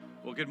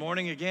Well, good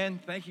morning again.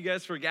 Thank you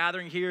guys for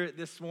gathering here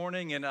this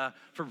morning and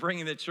for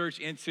bringing the church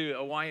into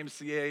a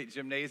YMCA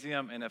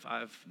gymnasium. And if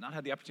I've not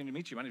had the opportunity to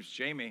meet you, my name is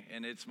Jamie,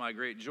 and it's my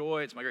great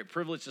joy, it's my great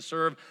privilege to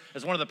serve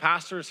as one of the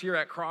pastors here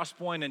at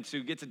Crosspoint and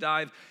to get to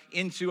dive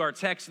into our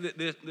text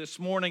this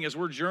morning as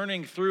we're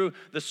journeying through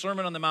the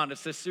Sermon on the Mount.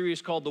 It's this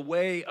series called The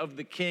Way of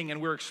the King,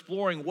 and we're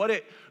exploring what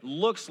it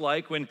looks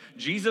like when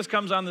Jesus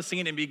comes on the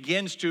scene and the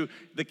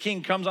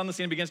king comes on the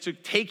scene and begins to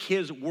take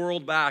his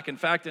world back. In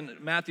fact, in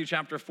Matthew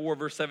chapter 4,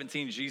 verse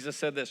 17, Jesus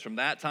said this: from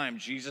that time,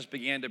 Jesus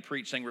began to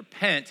preach, saying,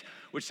 repent,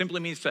 which simply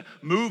means to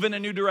move in a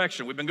new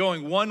direction. We've been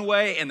going one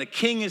way, and the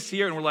king is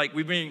here, and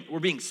we're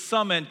being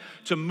summoned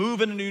to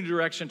move in a new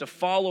direction, to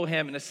follow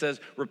him. And it says,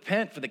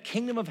 repent, for the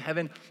kingdom of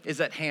heaven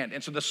is at hand.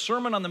 And so the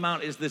Sermon on the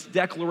Mount is this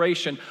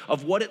declaration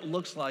of what it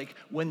looks like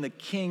when the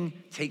king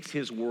takes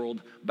his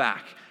world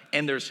back.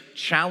 And there's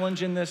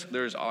challenge in this.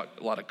 There's a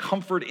lot of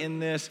comfort in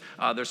this.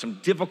 There's some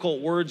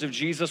difficult words of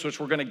Jesus, which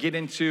we're going to get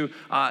into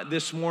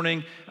this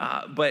morning.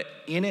 But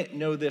in it,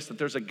 know this, that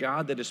there's a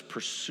God that is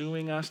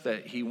pursuing us,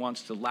 that he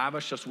wants to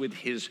lavish us with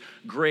his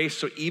grace.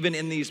 So even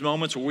in these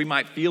moments where we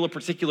might feel a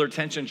particular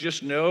tension,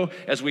 just know,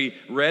 as we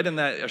read in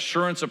that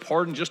assurance of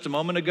pardon just a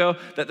moment ago,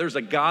 that there's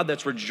a God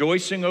that's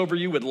rejoicing over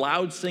you with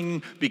loud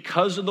singing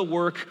because of the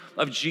work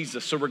of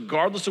Jesus. So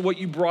regardless of what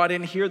you brought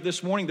in here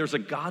this morning, there's a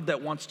God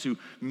that wants to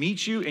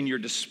meet you in your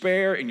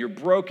despair, in your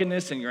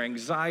brokenness, in your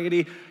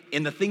anxiety,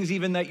 in the things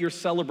even that you're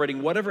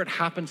celebrating. Whatever it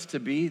happens to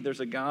be, there's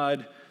a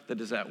God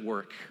that is at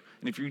work.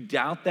 And if you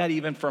doubt that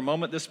even for a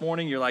moment this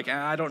morning, you're like,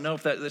 I don't know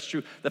if that's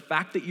true. The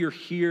fact that you're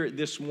here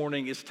this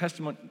morning is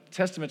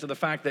testament to the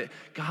fact that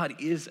God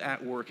is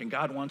at work and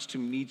God wants to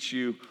meet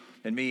you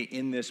and me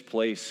in this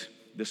place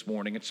this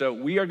morning. And so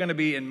we are going to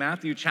be in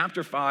Matthew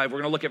chapter 5. We're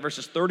going to look at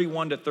verses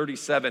 31 to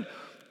 37.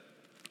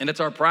 And it's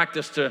our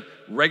practice to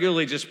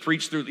regularly just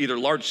preach through either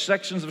large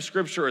sections of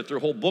Scripture or through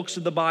whole books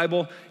of the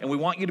Bible. And we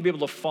want you to be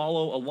able to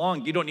follow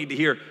along. You don't need to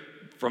hear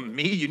from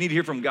me. You need to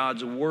hear from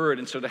God's Word.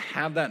 And so to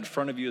have that in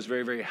front of you is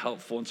very, very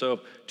helpful. And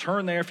so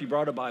turn there if you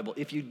brought a Bible.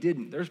 If you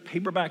didn't, there's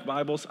paperback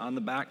Bibles on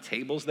the back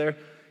tables there.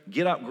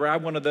 Get up,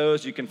 grab one of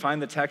those. You can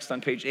find the text on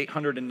page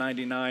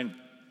 899.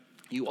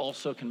 You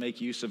also can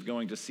make use of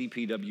going to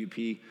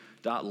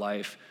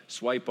cpwp.life.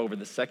 Swipe over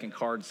the second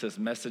card. It says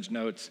Message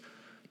Notes.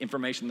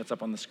 Information that's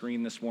up on the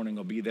screen this morning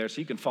will be there,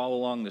 so you can follow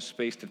along. The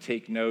space to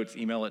take notes,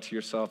 email it to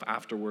yourself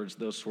afterwards,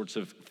 those sorts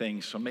of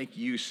things. So make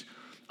use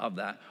of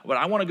that. But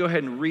I want to go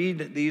ahead and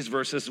read these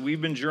verses.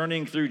 We've been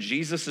journeying through.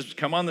 Jesus has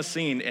come on the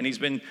scene, and he's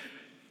been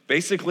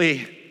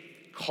basically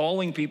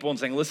calling people and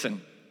saying,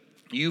 listen,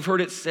 you've heard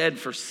it said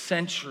for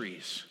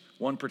centuries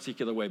one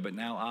particular way, but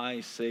now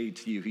I say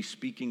to you. He's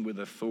speaking with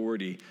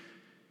authority.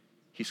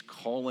 He's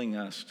calling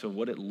us to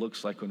what it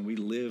looks like when we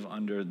live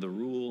under the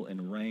rule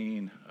and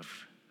reign of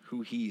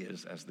who he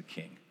is as the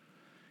king.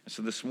 And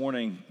so this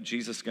morning,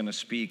 Jesus is going to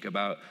speak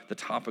about the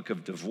topic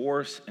of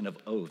divorce and of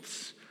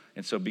oaths.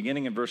 And so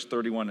beginning in verse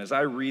 31, as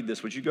I read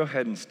this, would you go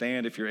ahead and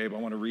stand if you're able? I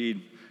want to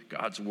read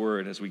God's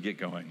word as we get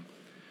going.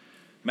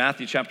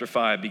 Matthew chapter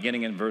 5,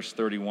 beginning in verse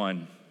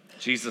 31,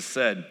 Jesus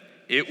said,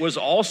 "It was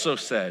also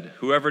said,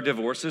 whoever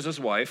divorces his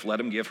wife, let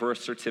him give her a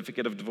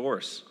certificate of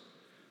divorce.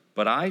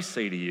 But I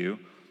say to you,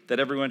 that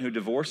everyone who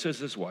divorces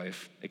his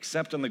wife,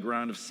 except on the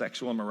ground of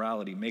sexual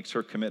immorality, makes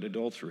her commit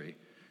adultery.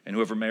 And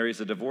whoever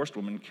marries a divorced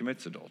woman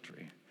commits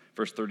adultery."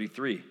 Verse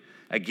 33,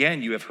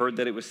 "Again, you have heard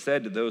that it was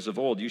said to those of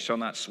old, you shall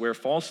not swear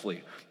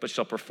falsely, but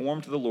shall perform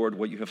to the Lord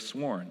what you have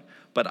sworn.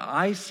 But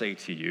I say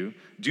to you,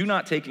 do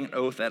not take an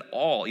oath at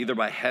all, either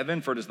by heaven,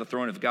 for it is the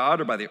throne of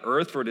God, or by the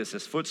earth, for it is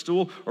his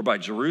footstool, or by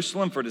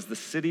Jerusalem, for it is the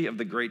city of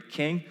the great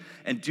king.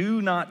 And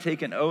do not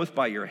take an oath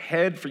by your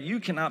head, for you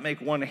cannot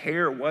make one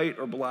hair white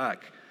or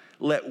black.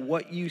 Let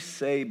what you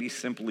say be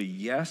simply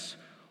yes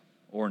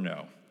or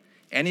no.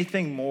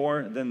 Anything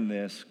more than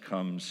this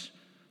comes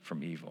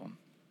from evil."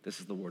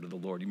 This is the word of the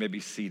Lord. You may be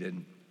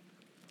seated.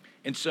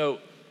 And so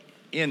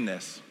in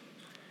this,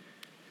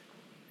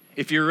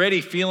 if you're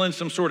already feeling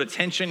some sort of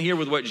tension here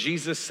with what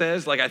Jesus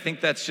says, I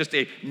think that's just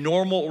a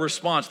normal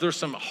response. There's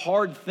some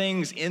hard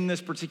things in this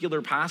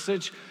particular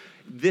passage.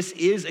 This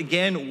is,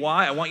 again,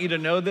 why I want you to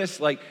know this.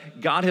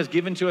 God has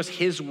given to us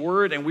his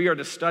word, and we are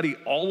to study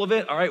all of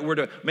it, all right? We're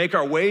to make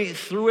our way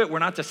through it. We're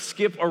not to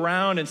skip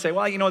around and say,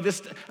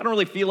 this, I don't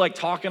really feel like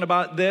talking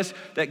about this.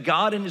 That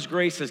God in his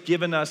grace has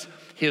given us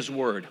his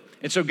word.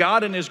 And so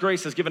God in his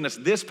grace has given us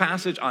this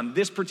passage on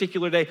this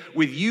particular day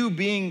with you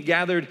being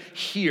gathered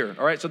here,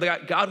 all right? So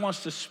God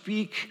wants to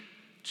speak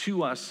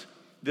to us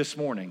this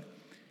morning.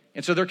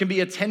 And so there can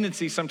be a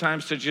tendency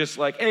sometimes to just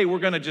hey, we're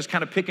going to just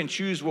kind of pick and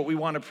choose what we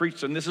want to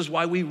preach. And this is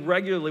why we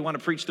regularly want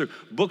to preach through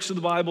books of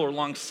the Bible or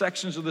long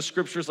sections of the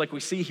scriptures like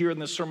we see here in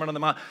the Sermon on the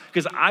Mount,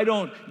 because I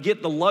don't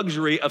get the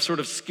luxury of sort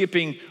of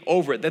skipping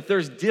over it, that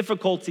there's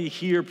difficulty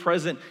here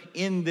present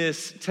in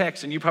this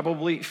text, and you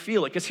probably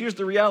feel it. Because here's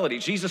the reality.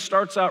 Jesus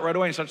starts out right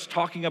away and starts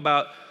talking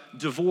about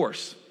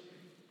divorce.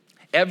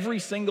 Every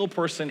single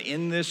person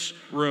in this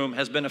room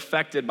has been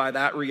affected by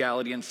that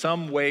reality in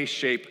some way,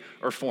 shape,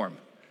 or form.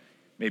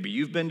 Maybe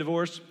you've been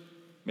divorced.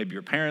 Maybe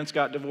your parents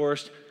got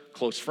divorced.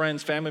 close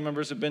friends, family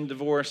members have been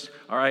divorced,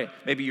 all right?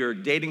 Maybe you're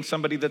dating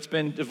somebody that's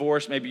been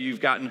divorced. Maybe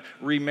you've gotten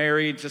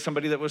remarried to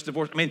somebody that was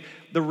divorced. I mean,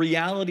 the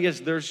reality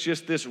is there's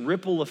just this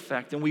ripple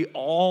effect, and we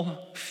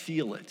all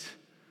feel it.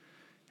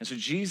 And so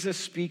Jesus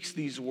speaks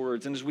these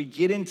words, and as we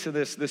get into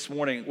this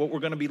morning, what we're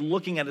going to be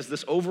looking at is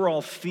this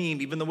overall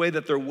theme, even the way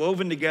that they're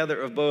woven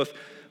together of both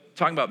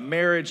talking about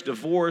marriage,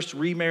 divorce,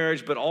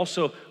 remarriage, but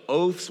also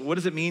oaths. What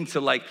does it mean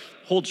to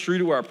hold true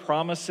to our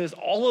promises?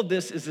 All of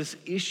this is this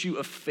issue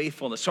of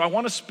faithfulness. So I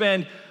want to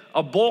spend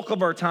a bulk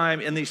of our time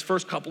in these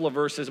first couple of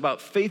verses about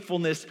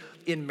faithfulness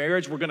in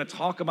marriage. We're going to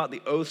talk about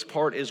the oaths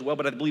part as well,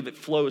 but I believe it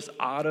flows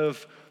out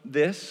of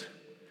this.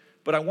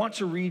 But I want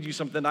to read you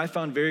something I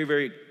found very,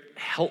 very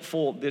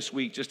helpful this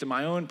week, just in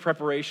my own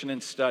preparation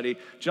and study.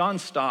 John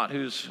Stott,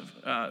 who's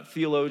a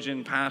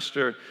theologian,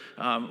 pastor,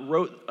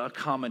 wrote a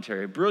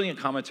commentary, a brilliant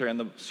commentary on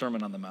the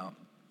Sermon on the Mount.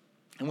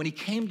 And when he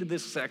came to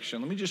this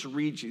section, let me just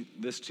read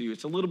this to you.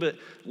 It's a little bit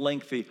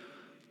lengthy,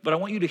 but I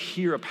want you to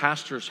hear a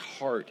pastor's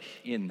heart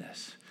in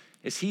this.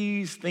 As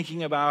he's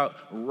thinking about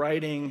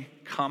writing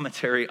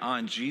commentary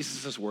on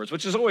Jesus' words,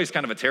 which is always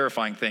kind of a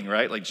terrifying thing,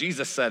 right? Like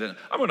Jesus said it,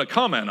 I'm going to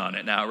comment on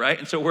it now, right?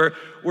 And so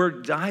we're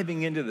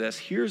diving into this.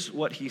 Here's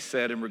what he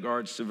said in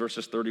regards to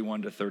verses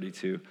 31 to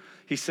 32.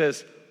 He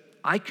says,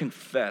 I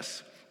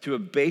confess to a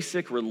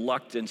basic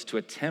reluctance to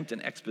attempt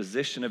an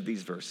exposition of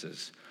these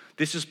verses.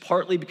 This is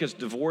partly because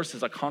divorce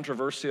is a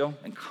controversial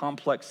and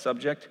complex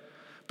subject,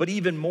 but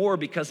even more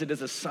because it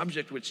is a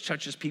subject which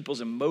touches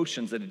people's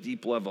emotions at a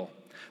deep level.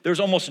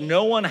 There's almost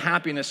no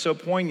unhappiness so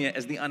poignant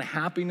as the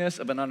unhappiness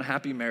of an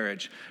unhappy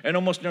marriage, and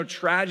almost no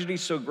tragedy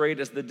so great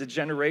as the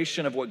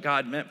degeneration of what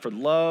God meant for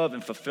love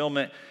and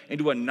fulfillment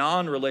into a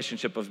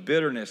non-relationship of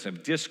bitterness,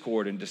 of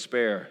discord and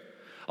despair.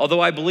 Although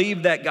I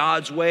believe that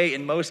God's way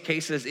in most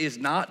cases is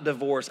not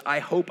divorce, I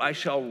hope I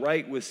shall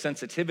write with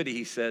sensitivity,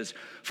 he says,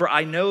 for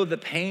I know the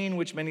pain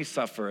which many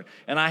suffer,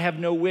 and I have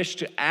no wish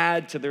to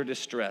add to their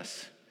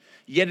distress.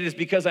 Yet it is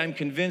because I'm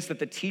convinced that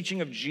the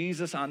teaching of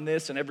Jesus on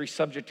this and every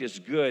subject is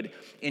good,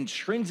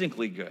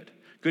 intrinsically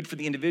good for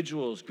the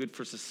individuals, good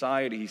for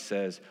society, he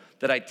says,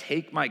 that I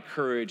take my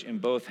courage in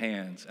both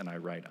hands and I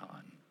write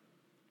on.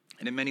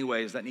 And in many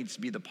ways, that needs to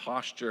be the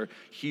posture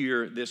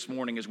here this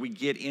morning as we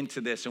get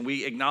into this and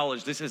we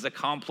acknowledge this is a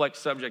complex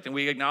subject and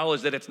we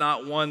acknowledge that it's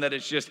not one that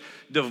is just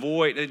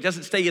devoid. It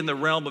doesn't stay in the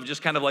realm of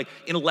just kind of like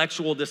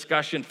intellectual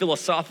discussion,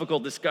 philosophical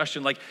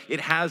discussion. Like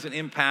it has an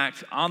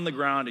impact on the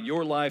ground in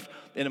your life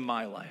and in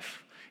my life.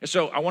 And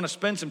so I want to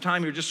spend some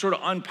time here just sort of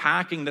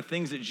unpacking the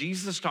things that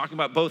Jesus is talking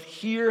about, both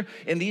here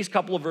in these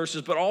couple of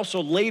verses, but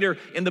also later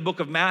in the book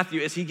of Matthew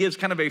as he gives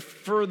kind of a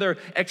further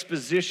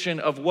exposition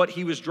of what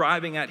he was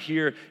driving at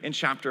here in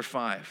chapter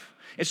 5.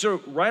 And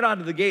so right out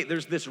of the gate,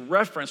 there's this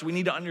reference we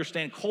need to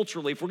understand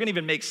culturally. If we're going to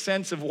even make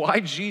sense of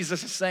why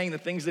Jesus is saying the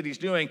things that he's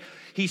doing,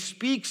 he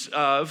speaks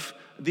of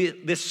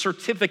this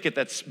certificate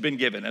that's been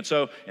given. And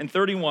so in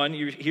 31,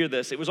 you hear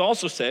this. It was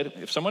also said,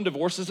 if someone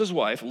divorces his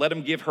wife, let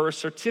him give her a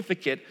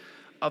certificate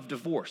of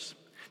divorce.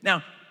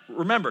 Now,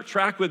 remember,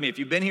 track with me. If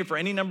you've been here for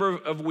any number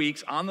of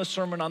weeks on the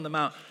Sermon on the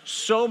Mount,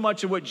 so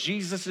much of what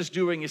Jesus is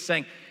doing is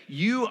saying,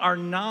 you are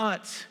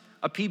not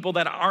a people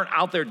that aren't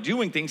out there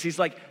doing things. He's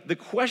like, the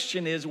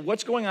question is,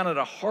 what's going on at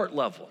a heart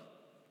level?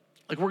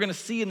 Like we're going to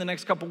see in the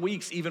next couple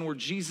weeks, even where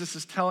Jesus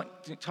is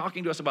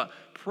talking to us about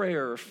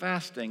prayer or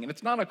fasting. And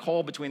it's not a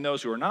call between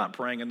those who are not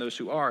praying and those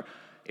who are.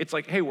 It's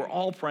like, hey, we're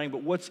all praying,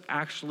 but what's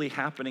actually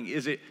happening?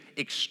 Is it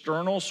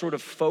external sort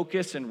of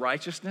focus and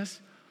righteousness?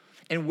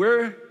 And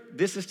where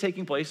this is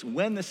taking place,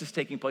 when this is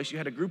taking place, you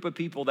had a group of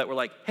people that were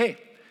like, hey,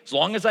 as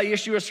long as I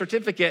issue a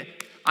certificate,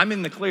 I'm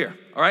in the clear,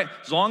 all right?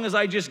 As long as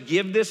I just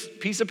give this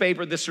piece of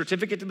paper, this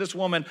certificate to this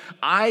woman,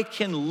 I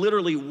can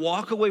literally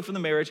walk away from the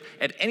marriage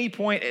at any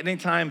point, at any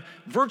time,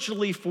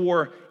 virtually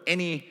for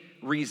any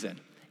reason.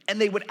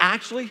 And they would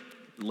actually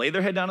lay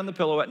their head down on the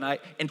pillow at night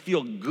and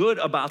feel good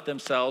about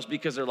themselves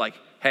because they're like,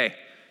 hey,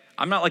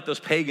 I'm not like those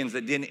pagans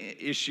that didn't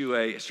issue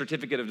a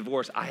certificate of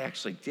divorce. I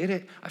actually did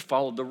it. I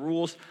followed the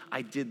rules.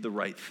 I did the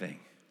right thing.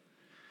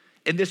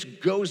 And this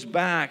goes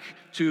back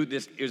to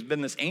this. It's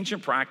been this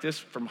ancient practice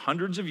from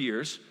hundreds of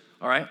years,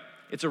 all right?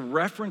 It's a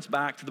reference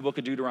back to the book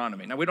of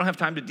Deuteronomy. Now, we don't have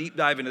time to deep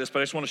dive into this, but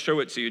I just want to show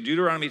it to you.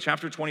 Deuteronomy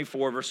chapter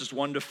 24, verses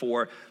 1 to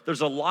 4.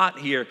 There's a lot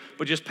here,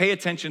 but just pay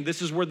attention.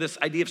 This is where this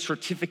idea of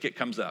certificate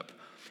comes up.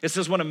 It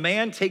says, when a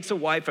man takes a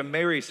wife and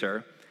marries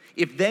her,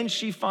 if then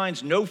she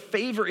finds no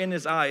favor in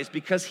his eyes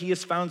because he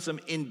has found some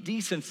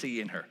indecency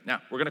in her.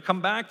 Now, we're going to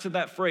come back to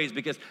that phrase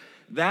because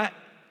that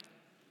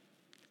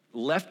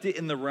left it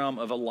in the realm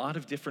of a lot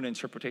of different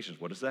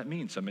interpretations. What does that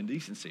mean? Some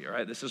indecency, all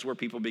right? This is where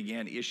people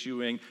began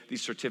issuing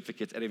these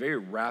certificates at a very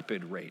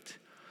rapid rate.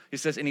 He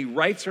says, and he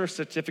writes her a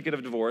certificate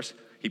of divorce.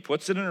 He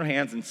puts it in her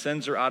hands and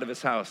sends her out of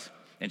his house.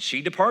 And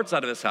she departs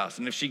out of his house.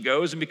 And if she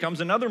goes and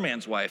becomes another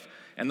man's wife,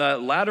 and the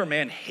latter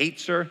man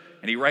hates her,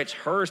 and he writes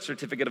her a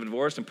certificate of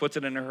divorce and puts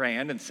it in her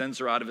hand and sends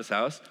her out of his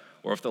house,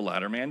 or if the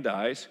latter man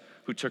dies,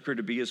 who took her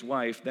to be his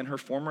wife, then her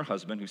former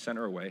husband who sent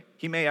her away,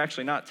 he may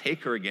actually not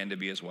take her again to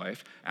be his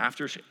wife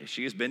after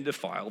she has been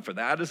defiled, for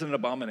that is an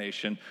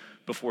abomination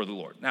before the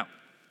Lord. Now,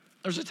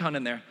 There's a ton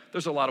in there.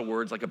 There's a lot of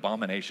words like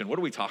abomination. What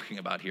are we talking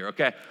about here,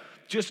 okay?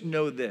 Just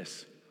know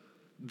this.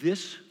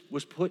 This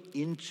was put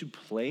into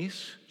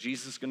place,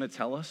 Jesus is gonna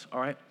tell us, all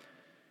right,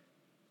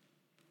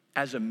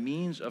 as a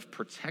means of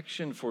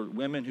protection for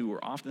women who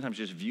were oftentimes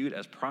just viewed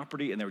as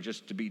property and they were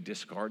just to be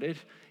discarded.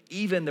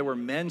 Even there were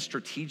men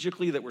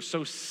strategically that were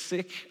so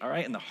sick, all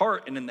right, in the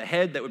heart and in the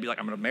head that would be like,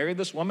 I'm gonna marry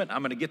this woman,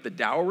 I'm gonna get the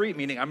dowry,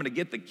 meaning I'm gonna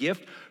get the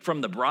gift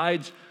from the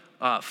bride's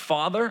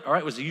father, all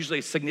right, was usually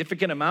a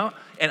significant amount.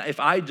 And if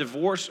I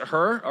divorce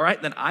her, all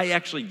right, then I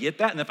actually get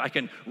that. And if I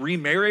can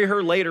remarry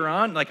her later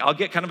on, like I'll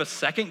get kind of a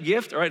second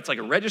gift, all right? It's like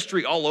a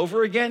registry all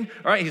over again,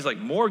 all right? He's like,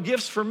 more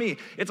gifts for me.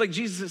 It's like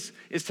Jesus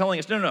is telling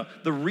us, no.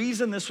 The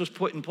reason this was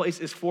put in place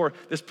is for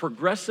this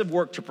progressive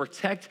work to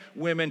protect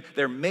women.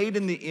 They're made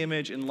in the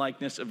image and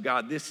likeness of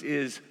God. This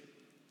is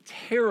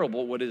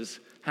terrible what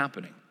is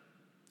happening.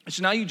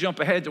 So now you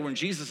jump ahead to when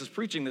Jesus is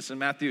preaching this in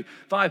Matthew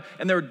 5,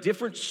 and there are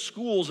different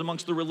schools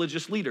amongst the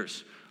religious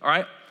leaders, all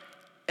right?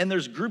 And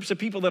there's groups of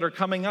people that are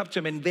coming up to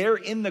him, and there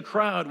in the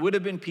crowd would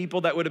have been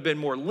people that would have been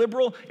more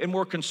liberal and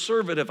more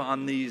conservative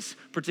on these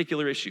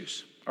particular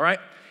issues, all right?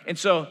 And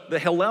so the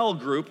Hillel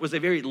group was a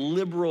very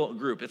liberal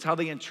group. It's how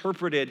they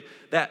interpreted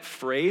that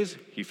phrase,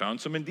 he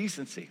found some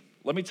indecency.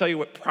 Let me tell you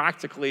what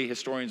practically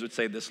historians would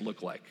say this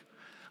looked like.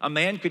 A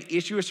man could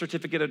issue a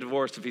certificate of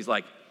divorce if he's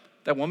like,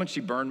 that woman,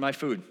 she burned my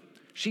food.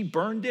 She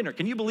burned dinner.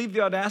 Can you believe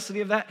the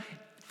audacity of that?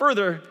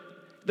 Further,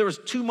 there was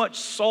too much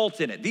salt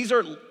in it. These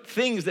are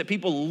things that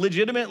people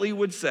legitimately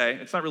would say.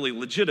 It's not really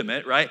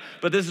legitimate, right?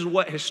 But this is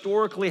what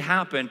historically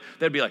happened.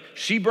 They'd be like,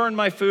 she burned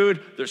my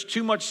food. There's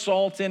too much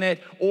salt in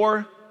it.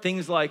 Or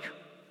things like,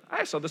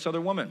 I saw this other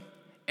woman,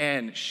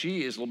 and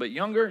she is a little bit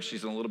younger.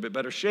 She's in a little bit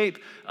better shape.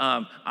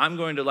 I'm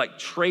going to like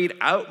trade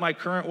out my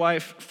current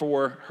wife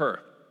for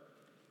her.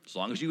 As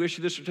long as you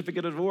issue the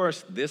certificate of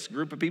divorce, this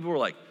group of people were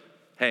like,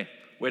 hey,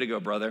 way to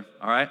go, brother,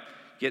 all right?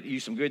 Get you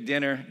some good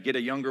dinner, get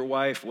a younger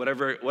wife,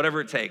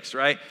 whatever it takes,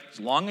 right? As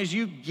long as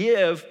you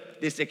give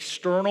this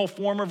external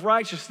form of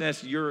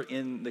righteousness, you're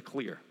in the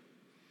clear.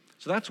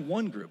 So that's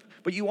one group.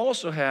 But you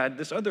also had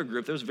this other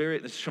group that was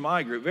this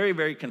Shammai group, very,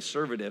 very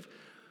conservative.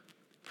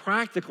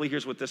 Practically,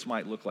 here's what this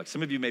might look like.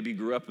 Some of you maybe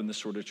grew up in this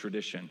sort of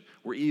tradition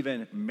where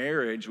even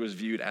marriage was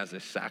viewed as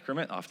a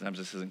sacrament. Oftentimes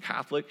this is in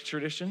Catholic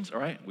traditions, all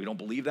right? We don't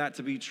believe that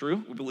to be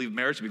true. We believe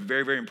marriage to be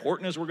very, very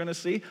important, as we're gonna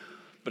see.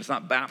 But it's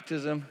not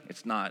baptism,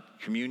 it's not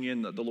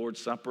communion, the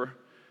Lord's Supper.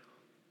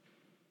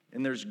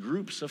 And there's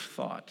groups of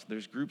thought,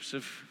 there's groups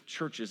of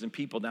churches and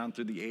people down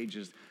through the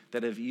ages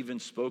that have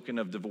even spoken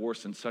of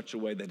divorce in such a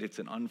way that it's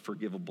an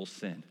unforgivable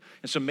sin.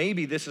 And so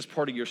maybe this is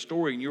part of your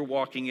story and you're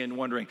walking in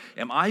wondering,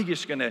 am I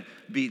just gonna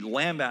be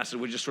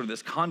lambasted with just sort of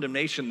this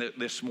condemnation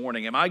this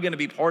morning? Am I gonna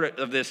be part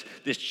of this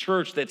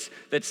church that's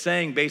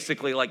saying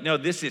basically like, no,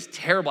 this is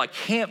terrible. I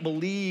can't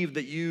believe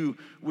that you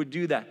would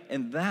do that.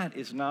 And that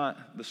is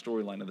not the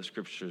storyline of the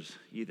scriptures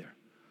either.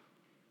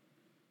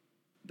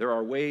 There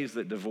are ways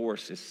that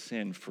divorce is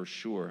sin for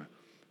sure,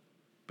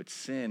 but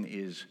sin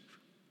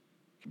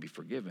can be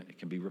forgiven. It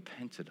can be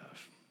repented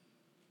of.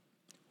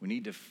 We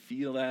need to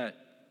feel that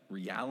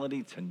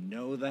reality, to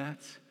know that.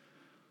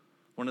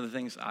 One of the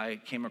things I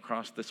came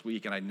across this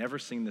week, and I'd never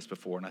seen this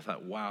before, and I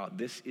thought, wow,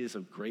 this is a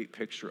great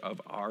picture of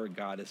our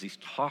God as he's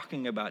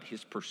talking about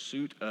his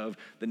pursuit of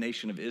the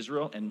nation of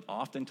Israel. And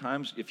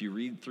oftentimes, if you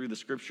read through the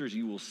scriptures,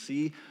 you will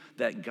see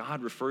that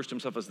God refers to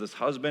himself as this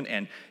husband,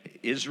 and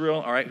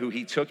Israel, all right, who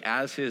he took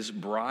as his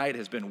bride,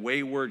 has been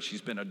wayward.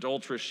 She's been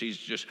adulterous. She's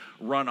just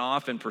run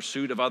off in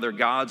pursuit of other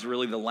gods,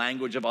 really the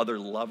language of other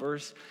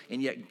lovers,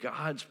 and yet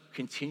God's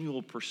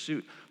continual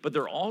pursuit. But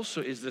there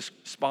also is this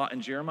spot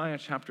in Jeremiah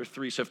chapter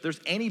 3. So if there's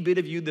any bit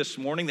of you this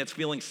morning that's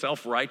feeling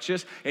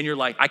self-righteous and you're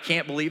like, I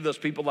can't believe those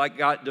people like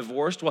got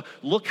divorced. Well,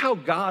 look how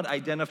God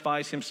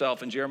identifies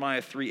himself in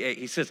Jeremiah 3:8.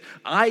 He says,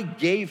 I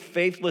gave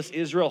faithless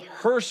Israel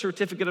her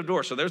certificate of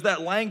divorce. So there's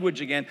that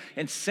language again,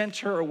 and sent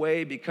her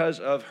away because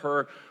of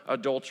her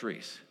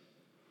adulteries.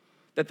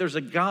 That there's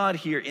a God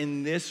here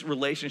in this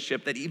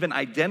relationship that even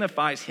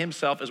identifies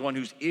himself as one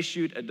who's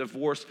issued a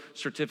divorce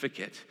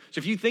certificate. So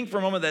if you think for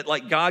a moment that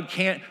like God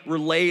can't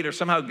relate or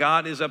somehow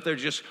God is up there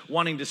just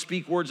wanting to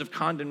speak words of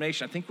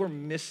condemnation, I think we're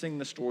missing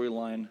the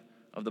storyline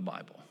of the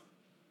Bible.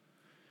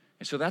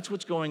 And so that's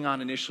what's going on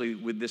initially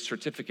with this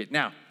certificate.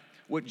 Now,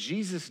 what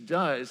Jesus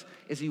does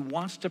is he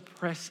wants to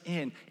press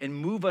in and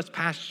move us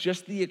past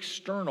just the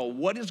external.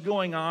 What is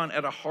going on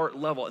at a heart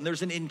level? And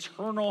there's an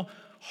internal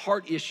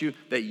heart issue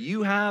that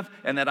you have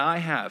and that I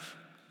have.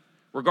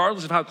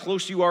 Regardless of how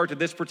close you are to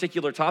this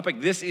particular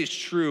topic, this is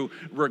true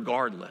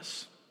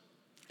regardless.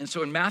 And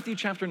so in Matthew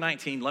chapter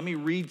 19, let me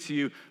read to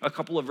you a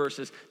couple of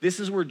verses. This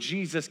is where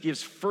Jesus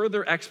gives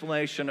further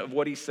explanation of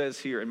what he says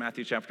here in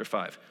Matthew chapter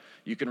 5.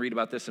 You can read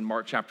about this in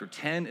Mark chapter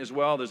 10 as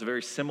well. There's a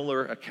very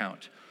similar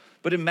account.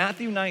 But in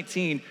Matthew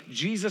 19,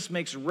 Jesus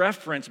makes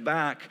reference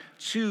back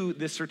to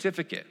this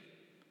certificate.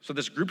 So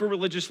this group of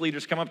religious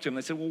leaders come up to him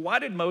and they say, well, why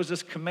did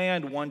Moses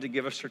command one to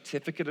give a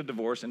certificate of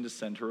divorce and to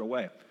send her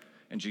away?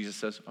 And Jesus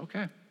says,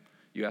 okay,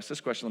 you asked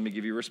this question, let me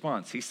give you a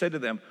response. He said to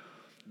them,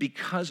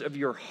 because of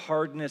your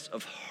hardness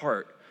of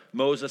heart,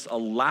 Moses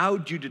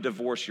allowed you to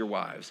divorce your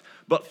wives,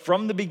 but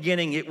from the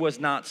beginning it was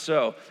not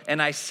so.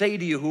 And I say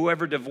to you,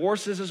 whoever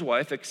divorces his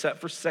wife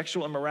except for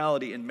sexual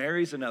immorality and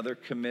marries another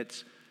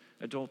commits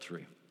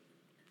adultery.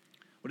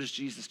 What is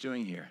Jesus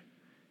doing here?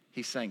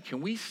 He's saying,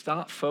 can we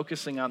stop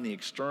focusing on the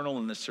external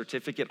and the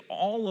certificate?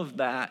 All of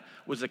that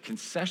was a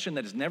concession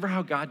that is never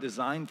how God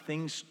designed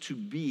things to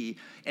be.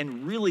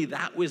 And really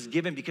that was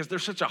given because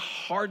there's such a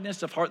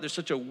hardness of heart. There's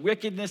such a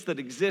wickedness that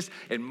exists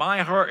in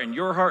my heart and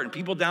your heart and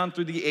people down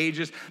through the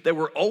ages that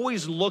we're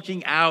always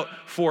looking out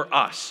for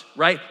us,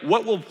 right?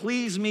 What will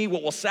please me?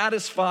 What will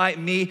satisfy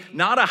me?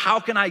 Not a how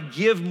can I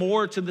give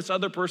more to this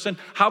other person?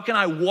 How can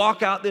I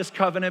walk out this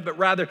covenant? But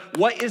rather,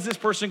 what is this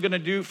person going to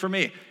do for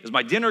me? Is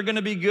my dinner going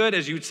to be good?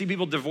 As you would see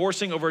people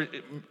divorcing over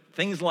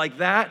things like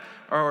that,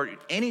 or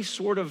any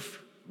sort of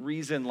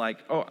reason like,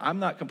 oh, I'm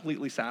not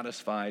completely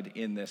satisfied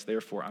in this,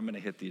 therefore I'm going to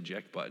hit the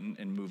eject button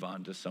and move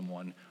on to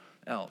someone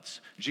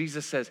else.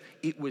 Jesus says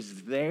it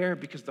was there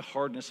because of the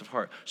hardness of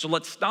heart. So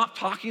let's stop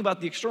talking about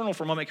the external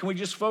for a moment. Can we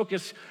just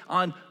focus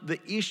on the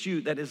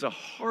issue that is a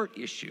heart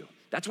issue?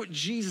 That's what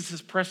Jesus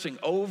is pressing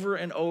over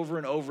and over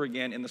and over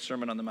again in the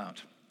Sermon on the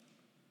Mount.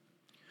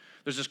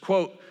 There's this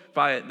quote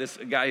by this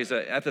guy who's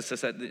an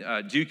ethicist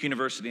at Duke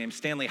University named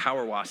Stanley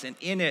Hauerwas. And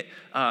in it,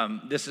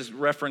 this is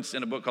referenced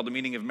in a book called The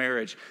Meaning of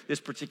Marriage, this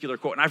particular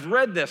quote. And I've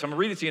read this. I'm going to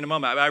read it to you in a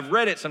moment. I've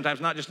read it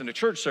sometimes, not just in a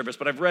church service,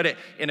 but I've read it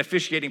in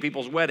officiating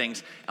people's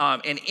weddings.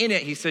 And in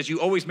it, he says,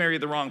 you always marry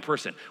the wrong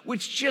person,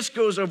 which just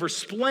goes over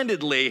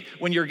splendidly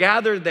when you're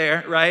gathered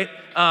there, right,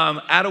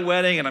 at a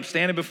wedding, and I'm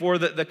standing before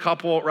the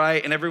couple,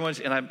 right, and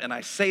and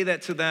I say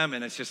that to them,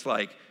 and it's just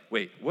like,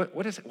 wait,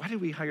 what is it? Why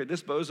did we hire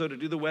this bozo to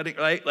do the wedding,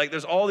 right? Like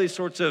there's all these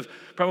sorts of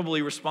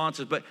probably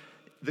responses, but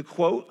the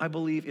quote, I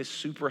believe, is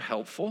super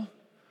helpful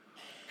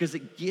because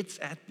it gets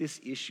at this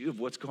issue of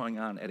what's going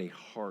on at a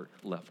heart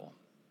level.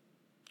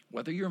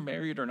 Whether you're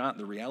married or not,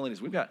 the reality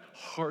is we've got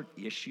heart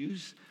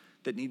issues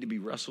that need to be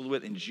wrestled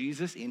with, and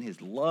Jesus, in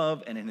his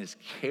love and in his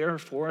care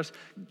for us,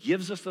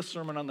 gives us the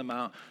Sermon on the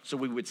Mount so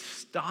we would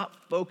stop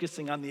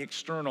focusing on the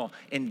external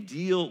and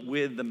deal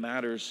with the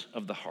matters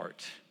of the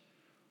heart.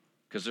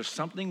 Because there's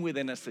something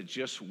within us that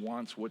just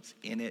wants what's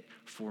in it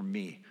for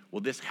me.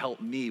 Will this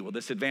help me? Will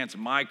this advance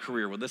my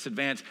career? Will this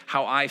advance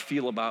how I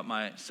feel about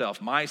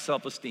myself, my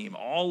self-esteem,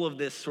 all of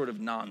this sort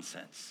of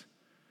nonsense?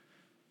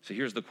 So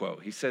here's the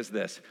quote. He says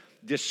this,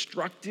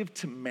 destructive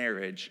to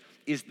marriage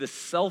is the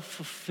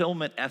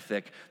self-fulfillment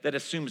ethic that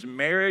assumes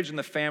marriage and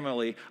the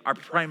family are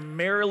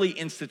primarily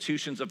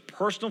institutions of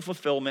personal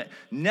fulfillment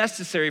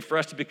necessary for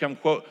us to become,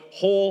 quote,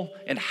 whole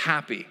and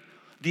happy.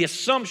 The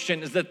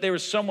assumption is that there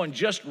is someone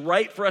just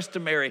right for us to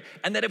marry,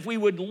 and that if we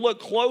would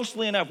look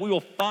closely enough, we will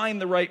find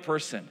the right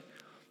person.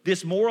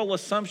 This moral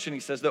assumption,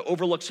 he says, that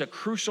overlooks a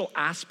crucial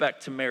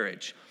aspect to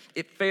marriage.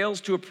 It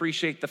fails to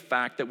appreciate the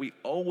fact that we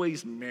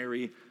always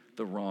marry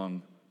the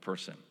wrong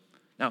person.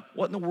 Now,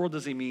 what in the world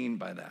does he mean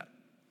by that?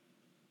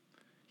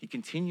 He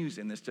continues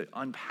in this to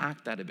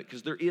unpack that a bit,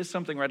 because there is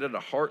something right at a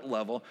heart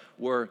level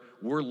where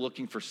we're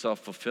looking for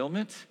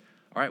self-fulfillment.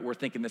 All right, we're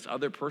thinking this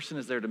other person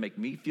is there to make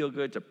me feel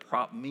good, to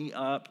prop me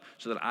up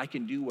so that I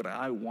can do what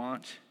I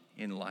want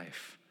in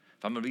life.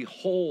 If I'm gonna be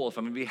whole, if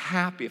I'm gonna be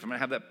happy, if I'm gonna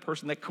have that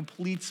person that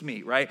completes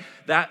me, right?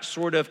 That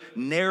sort of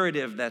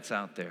narrative that's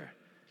out there.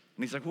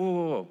 And he's like,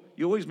 whoa,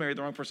 you always marry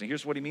the wrong person.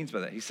 Here's what he means by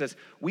that. He says,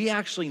 we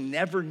actually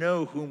never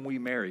know whom we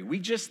marry. We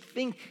just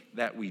think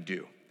that we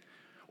do.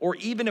 Or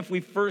even if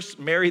we first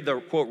married the,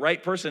 quote,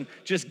 right person,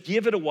 just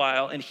give it a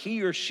while and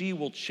he or she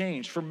will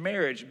change. For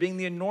marriage, being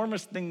the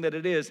enormous thing that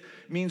it is,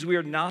 means we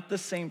are not the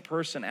same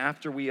person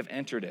after we have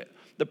entered it.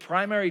 The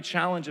primary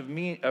challenge of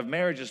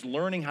marriage is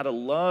learning how to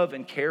love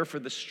and care for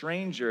the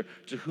stranger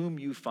to whom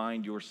you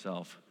find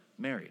yourself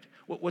married.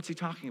 What's he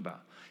talking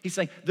about? He's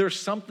saying there's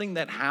something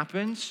that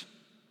happens,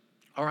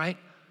 all right?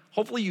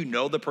 Hopefully you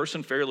know the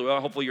person fairly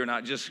well. Hopefully you're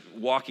not just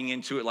walking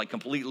into it like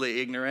completely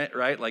ignorant,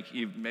 right? Like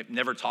you've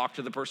never talked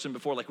to the person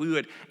before. Like we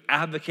would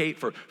advocate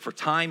for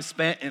time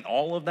spent and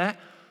all of that.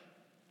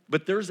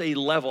 But there's a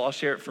level, I'll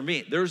share it for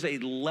me. There's a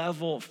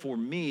level for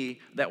me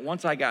that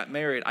once I got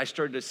married, I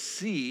started to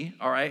see,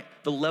 all right,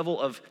 the level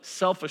of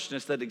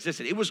selfishness that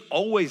existed. It was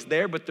always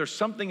there, but there's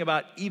something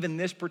about even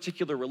this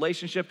particular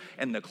relationship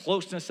and the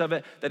closeness of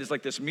it that is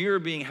like this mirror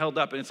being held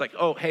up. And it's like,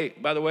 oh, hey,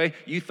 by the way,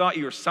 you thought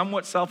you were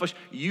somewhat selfish.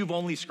 You've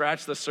only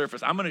scratched the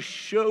surface. I'm going to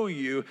show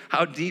you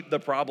how deep the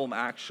problem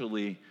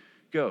actually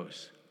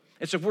goes.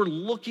 And so if we're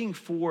looking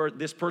for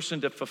this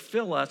person to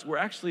fulfill us, we're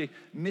actually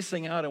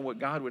missing out on what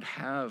God would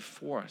have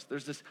for us.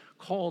 There's this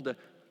call to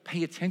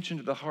pay attention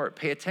to the heart,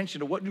 pay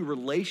attention to what do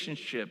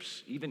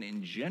relationships, even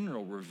in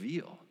general,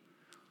 reveal.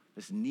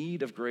 This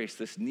need of grace,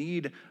 this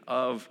need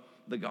of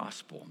the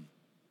gospel.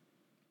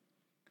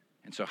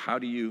 And so how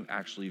do you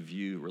actually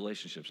view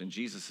relationships? And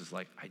Jesus is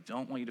like, I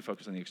don't want you to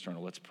focus on the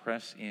external. Let's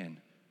press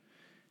in.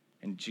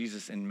 And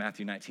Jesus in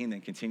Matthew 19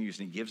 then continues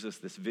and he gives us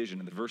this vision.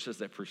 In the verses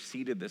that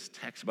preceded this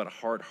text about a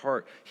hard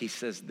heart, he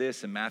says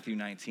this in Matthew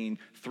 19,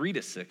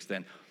 3-6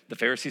 then. The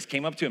Pharisees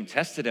came up to him,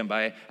 tested him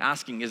by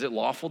asking, is it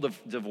lawful to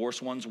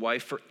divorce one's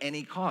wife for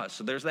any cause?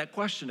 So there's that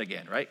question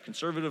again, right?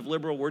 Conservative,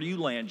 liberal, where do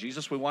you land,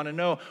 Jesus? We want to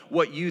know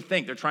what you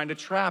think. They're trying to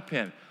trap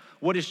him.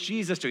 What does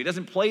Jesus do? He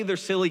doesn't play their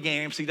silly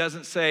games. He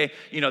doesn't say,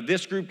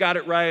 this group got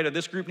it right, or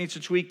this group needs to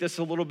tweak this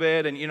a little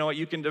bit, and you know what,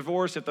 you can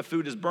divorce if the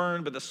food is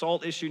burned, but the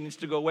salt issue needs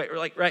to go away. Or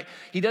right?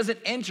 He doesn't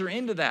enter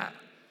into that.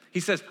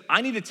 He says,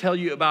 I need to tell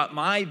you about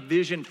my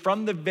vision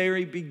from the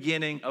very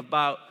beginning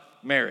about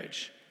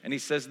marriage. And he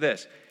says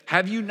this,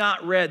 have you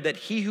not read that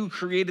he who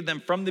created them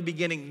from the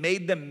beginning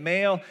made them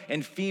male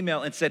and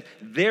female and said,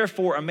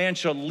 therefore a man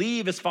shall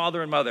leave his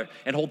father and mother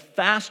and hold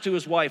fast to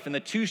his wife, and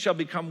the two shall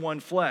become one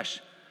flesh.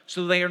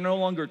 So they are no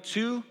longer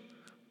two,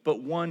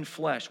 but one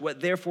flesh. What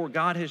therefore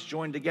God has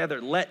joined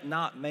together, let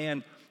not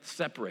man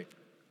separate.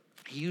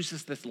 He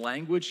uses this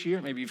language here.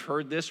 Maybe you've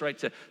heard this, right?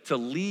 To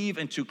leave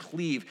and to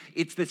cleave.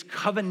 It's this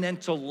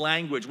covenantal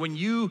language.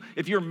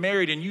 If you're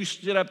married and you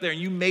stood up there and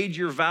you made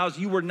your vows,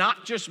 you were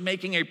not just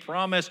making a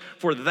promise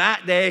for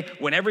that day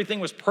when everything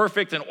was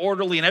perfect and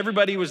orderly and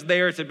everybody was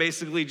there to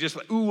basically just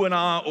ooh and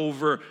ah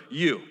over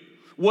you.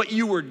 What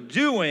you were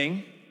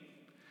doing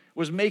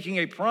was making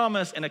a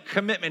promise and a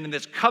commitment in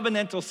this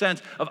covenantal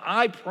sense of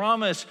I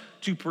promise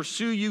to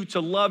pursue you, to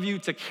love you,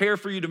 to care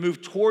for you, to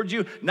move towards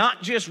you,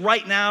 not just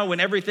right now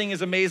when everything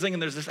is amazing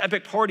and there's this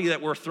epic party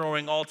that we're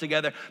throwing all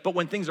together, but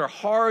when things are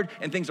hard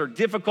and things are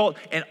difficult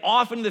and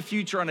often in the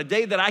future on a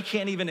day that I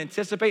can't even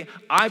anticipate,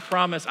 I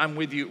promise I'm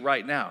with you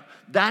right now.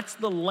 That's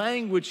the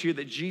language here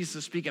that Jesus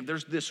is speaking.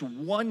 There's this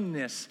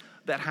oneness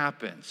that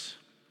happens.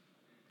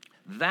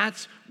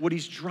 That's what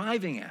he's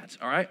driving at,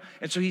 all right?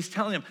 And so he's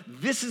telling them,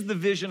 this is the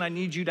vision I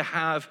need you to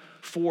have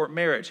for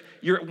marriage.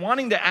 You're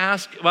wanting to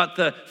ask about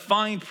the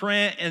fine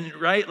print and,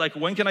 right, like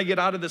when can I get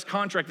out of this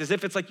contract as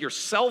if it's like your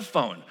cell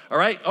phone, all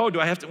right? Oh, when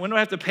do I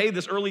have to pay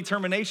this early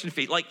termination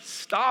fee? Like,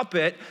 stop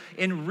it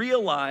and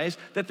realize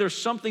that there's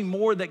something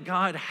more that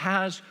God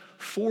has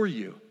for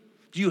you.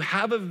 Do you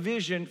have a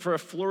vision for a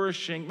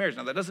flourishing marriage?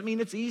 Now, that doesn't mean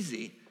it's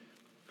easy.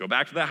 Go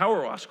back to the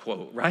Hauerwas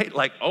quote, right?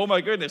 Like, oh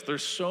my goodness,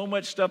 there's so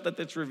much stuff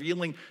that's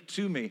revealing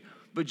to me.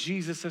 But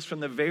Jesus says from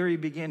the very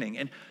beginning,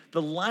 and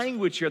the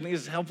language here, I think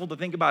this is helpful to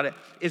think about it,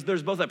 is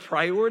there's both a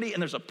priority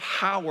and there's a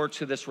power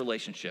to this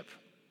relationship.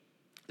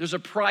 There's a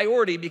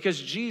priority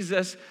because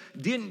Jesus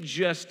didn't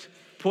just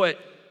put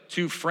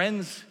two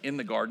friends in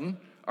the garden,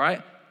 all right?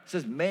 It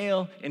says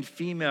male and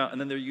female, and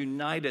then they're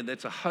united.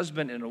 That's a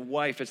husband and a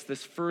wife. It's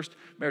this first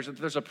marriage.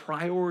 There's a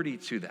priority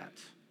to that.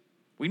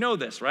 We know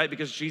this, right?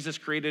 Because Jesus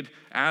created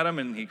Adam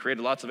and he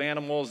created lots of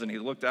animals and he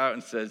looked out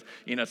and says,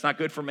 it's not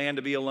good for man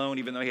to be alone,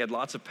 even though he had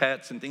lots of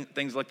pets and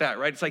things like that,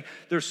 right? It's like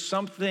there's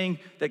something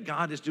that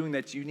God is doing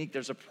that's unique.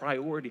 There's a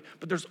priority,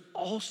 but there's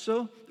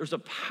a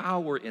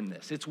power in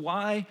this. It's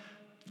why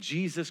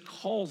Jesus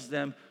calls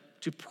them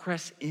to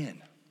press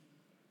in.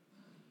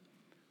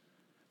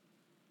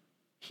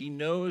 He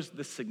knows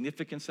the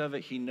significance of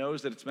it. He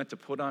knows that it's meant to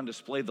put on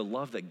display the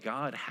love that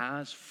God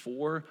has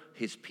for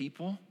his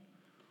people.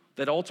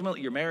 That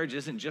ultimately your marriage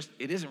isn't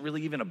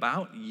really even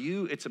about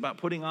you. It's about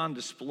putting on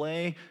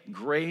display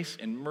grace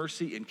and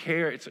mercy and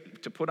care. It's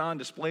to put on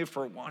display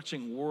for a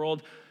watching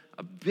world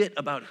a bit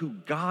about who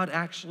God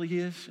actually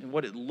is and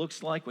what it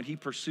looks like when he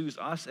pursues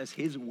us as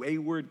his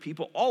wayward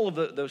people, all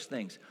of those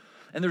things.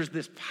 And there's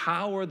this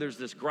power, there's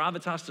this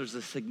gravitas, there's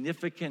a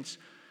significance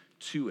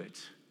to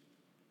it.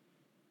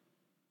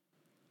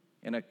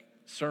 In a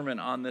sermon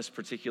on this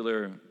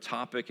particular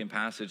topic and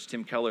passage,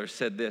 Tim Keller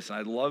said this, and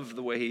I love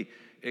the way he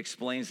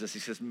explains this. He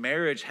says,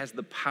 marriage has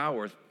the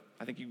power,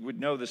 I think you would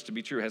know this to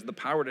be true, has the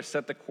power to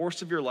set the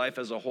course of your life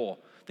as a whole.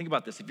 Think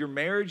about this. If your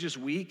marriage is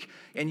weak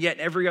and yet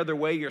every other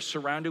way you're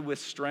surrounded with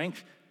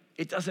strength,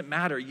 it doesn't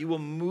matter. You will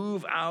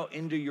move out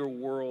into your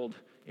world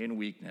in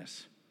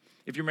weakness.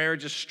 If your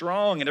marriage is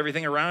strong and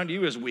everything around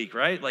you is weak,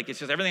 right? Like it's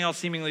just everything else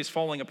seemingly is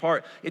falling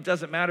apart. It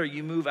doesn't matter.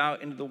 You move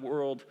out into the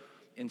world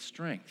in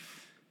strength.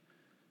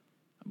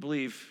 I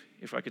believe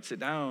if I could sit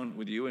down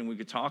with you and we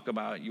could talk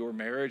about your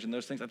marriage and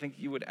those things, I think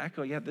you would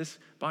echo, yeah, this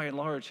by and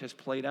large has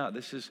played out.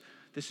 This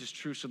is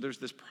true. So there's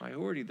this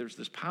priority, there's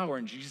this power,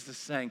 and Jesus is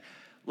saying,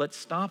 let's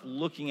stop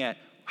looking at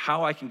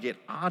how I can get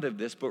out of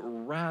this, but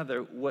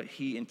rather what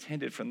he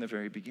intended from the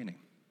very beginning.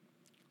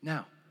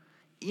 Now,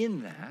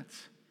 in that,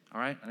 all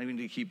right, I need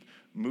to keep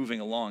moving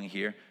along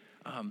here.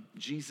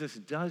 Jesus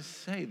does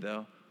say,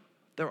 though,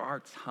 there are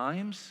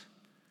times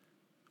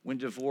when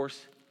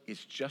divorce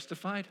is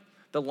justified.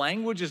 The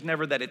language is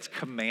never that it's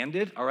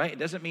commanded, all right? It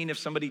doesn't mean if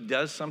somebody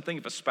does something,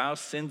 if a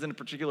spouse sins in a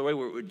particular way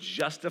where it would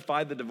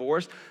justify the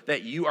divorce,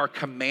 that you are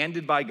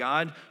commanded by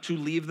God to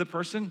leave the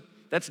person.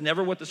 That's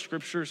never what the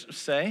scriptures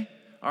say,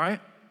 all right?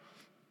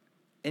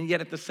 And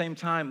yet at the same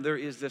time, there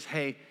is this,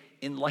 hey,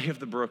 in light of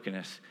the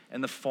brokenness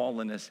and the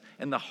fallenness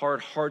and the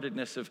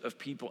hard-heartedness of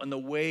people and the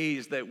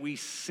ways that we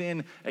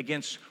sin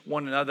against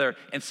one another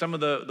and some of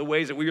the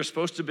ways that we were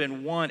supposed to have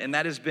been one and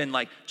that has been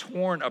like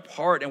torn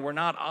apart and we're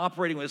not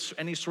operating with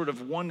any sort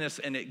of oneness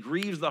and it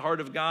grieves the heart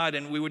of God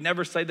and we would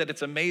never say that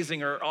it's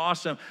amazing or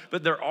awesome,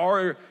 but there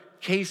are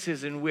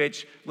cases in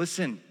which,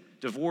 listen,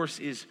 divorce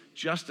is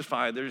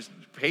justified. There's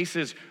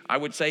cases, I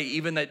would say,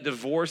 even that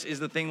divorce is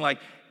the thing, like,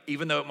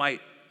 even though it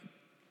might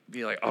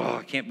be like, oh,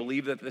 I can't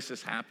believe that this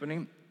is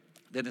happening,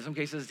 that in some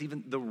cases it's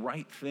even the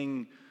right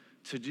thing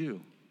to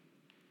do.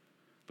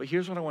 But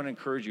here's what I want to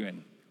encourage you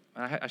in.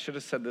 I should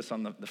have said this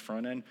on the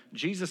front end.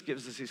 Jesus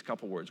gives us these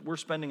couple words. We're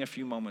spending a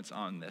few moments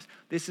on this.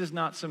 This is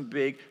not some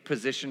big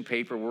position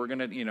paper. We're going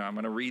to, I'm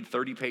going to read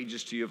 30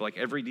 pages to you of like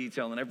every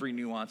detail and every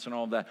nuance and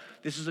all of that.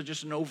 This is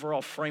just an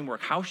overall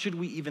framework. How should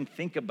we even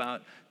think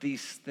about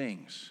these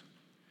things?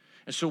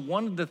 And so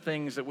one of the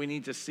things that we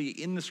need to see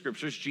in the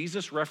scriptures,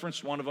 Jesus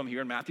referenced one of them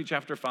here in Matthew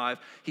chapter 5.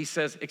 He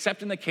says,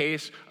 except in the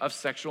case of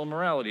sexual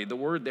immorality. The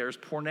word there is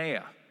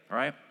porneia, all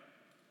right?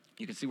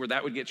 You can see where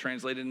that would get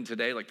translated in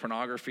today, like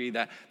pornography,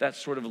 that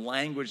sort of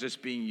language that's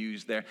being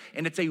used there.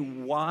 And it's a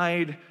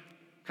wide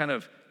kind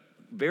of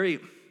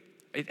it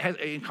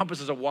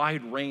encompasses a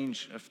wide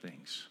range of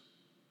things.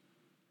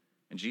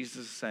 And Jesus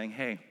is saying,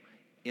 hey,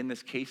 in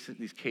these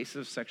cases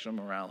of sexual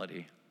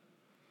immorality,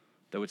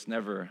 though it's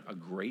never a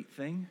great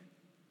thing,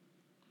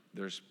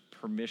 there's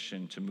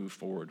permission to move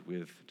forward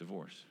with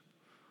divorce.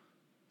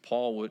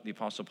 The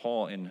Apostle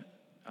Paul in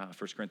 1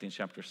 Corinthians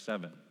chapter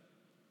 7,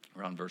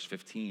 around verse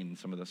 15,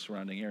 some of the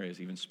surrounding areas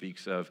even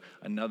speaks of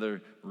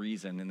another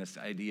reason in this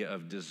idea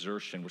of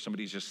desertion, where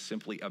somebody's just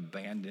simply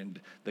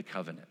abandoned the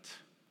covenant.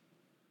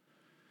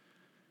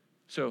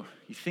 So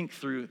you think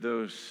through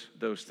those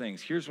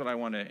things. Here's what I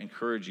want to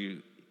encourage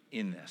you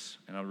in this.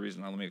 And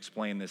let me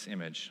explain this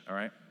image, all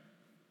right?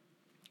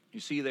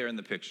 You see there in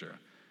the picture,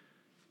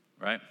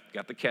 right? You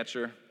got the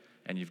catcher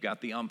and you've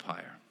got the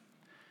umpire.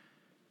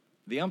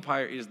 The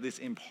umpire is this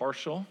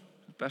impartial,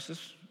 best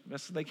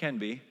as they can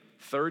be,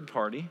 third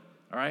party,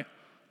 all right,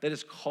 that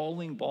is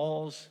calling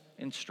balls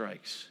and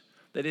strikes,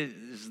 that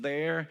is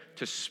there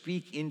to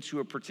speak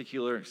into a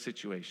particular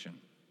situation.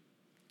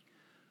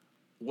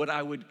 What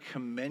I would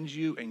commend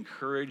you,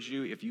 encourage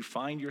you, if you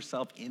find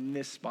yourself in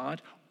this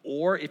spot,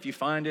 or if you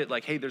find it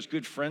like, hey, there's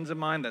good friends of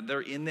mine that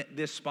they're in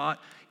this spot,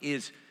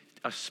 is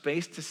a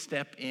space to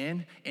step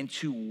in and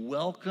to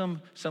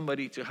welcome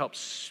somebody to help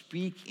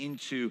speak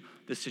into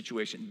the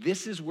situation.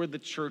 This is where the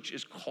church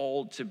is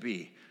called to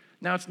be.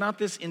 Now, it's not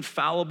this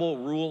infallible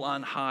rule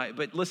on high,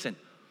 but listen,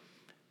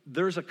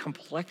 there's a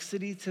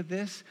complexity to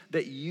this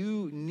that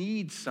you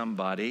need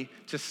somebody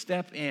to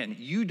step in.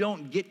 You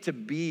don't get to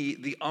be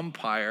the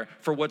umpire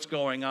for what's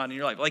going on in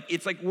your life.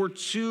 It's like we're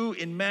too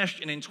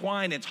enmeshed and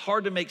entwined. It's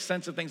hard to make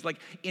sense of things. Like,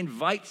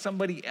 invite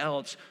somebody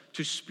else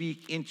to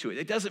speak into it.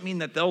 It doesn't mean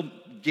that they'll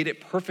get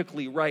it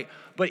perfectly right,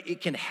 but it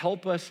can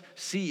help us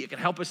see. It can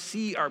help us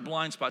see our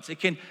blind spots. It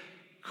can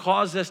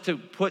cause us to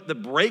put the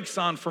brakes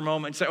on for a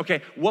moment and say,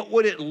 okay, what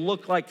would it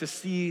look like to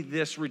see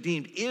this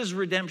redeemed? Is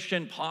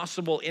redemption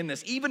possible in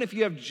this? Even if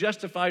you have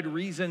justified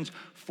reasons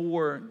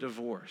for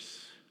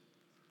divorce.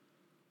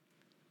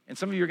 And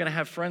some of you are going to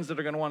have friends that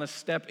are going to want to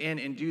step in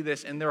and do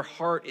this, and their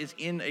heart is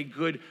in a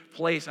good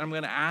place. I'm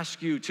going to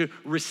ask you to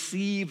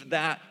receive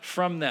that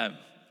from them,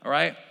 all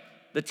right?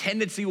 The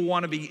tendency will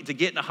want to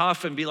get in a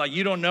huff and be like,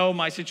 you don't know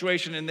my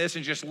situation in this,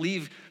 and just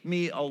leave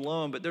me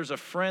alone. But there's a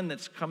friend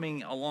that's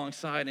coming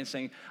alongside and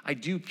saying, I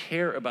do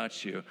care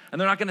about you.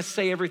 And they're not going to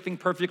say everything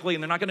perfectly,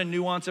 and they're not going to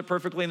nuance it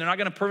perfectly, and they're not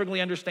going to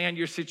perfectly understand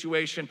your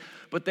situation,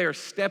 but they're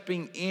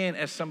stepping in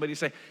as somebody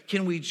say,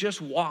 can we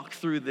just walk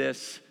through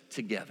this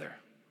together?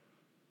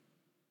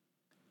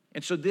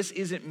 And so this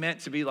isn't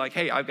meant to be like,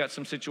 hey, I've got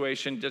some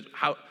situation.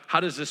 How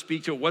does this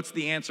speak to it? What's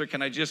the answer?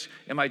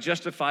 Am I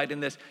justified in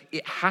this?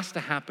 It has to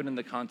happen in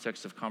the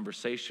context of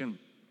conversation,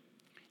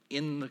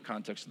 in the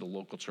context of the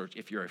local church,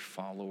 if you're a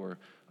follower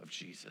of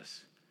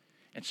Jesus.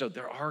 And so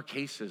there are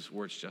cases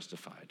where it's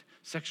justified.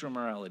 Sexual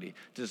immorality,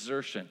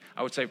 desertion.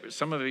 I would say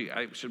some of you,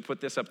 I should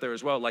put this up there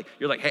as well. Like,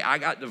 you're like, hey, I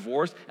got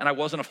divorced and I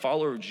wasn't a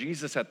follower of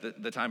Jesus at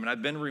the time, and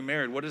I've been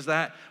remarried. What does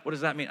that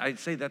mean? I'd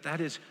say that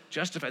is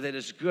justified. That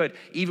is good.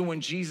 Even when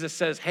Jesus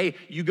says, hey,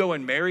 you go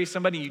and marry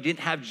somebody you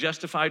didn't have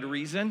justified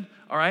reason,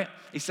 all right?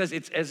 He says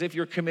it's as if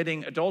you're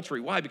committing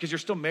adultery. Why? Because you're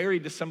still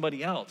married to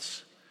somebody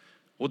else.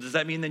 Well, does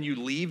that mean then you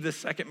leave the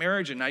second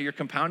marriage and now you're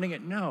compounding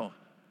it? No.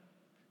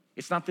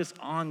 It's not this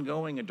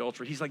ongoing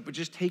adultery. He's like, but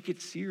just take it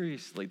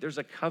seriously. There's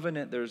a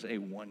covenant, there's a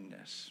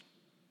oneness.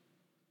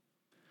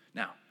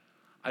 Now,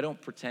 I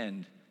don't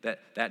pretend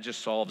that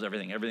just solves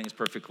everything. Everything's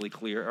perfectly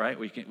clear, all right?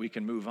 We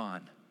can move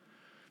on.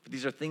 But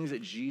these are things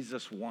that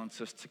Jesus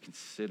wants us to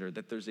consider,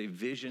 that there's a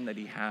vision that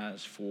he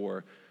has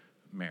for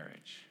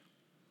marriage.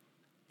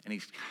 And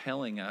he's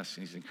telling us,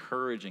 and he's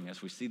encouraging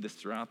us. We see this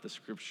throughout the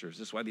scriptures.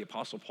 This is why the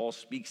Apostle Paul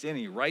speaks in.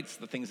 He writes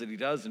the things that he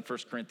does in 1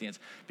 Corinthians,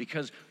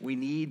 because we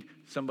need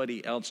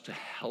somebody else to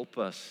help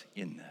us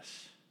in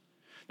this.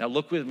 Now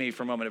look with me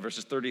for a moment at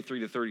verses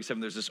 33 to 37.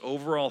 There's this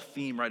overall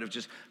theme, right, of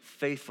just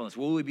faithfulness.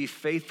 Will we be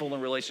faithful in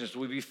relationships?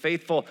 Will we be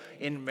faithful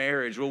in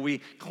marriage? Will we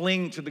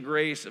cling to the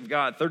grace of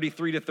God?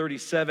 33 to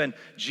 37,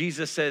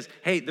 Jesus says,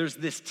 hey, there's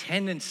this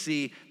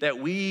tendency that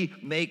we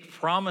make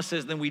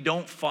promises, then we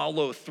don't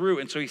follow through.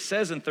 And so he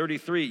says in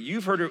 33,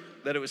 you've heard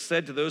that it was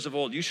said to those of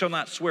old, you shall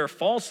not swear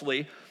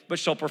falsely, but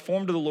shall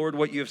perform to the Lord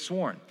what you have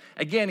sworn.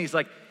 Again, he's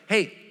like,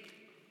 hey,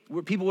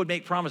 where people would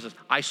make promises.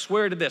 I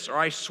swear to this, or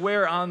I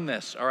swear on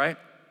this, all right?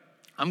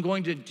 I'm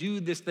going to do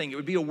this thing. It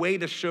would be a way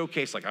to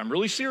showcase, like, I'm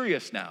really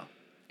serious now.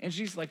 And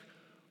she's like,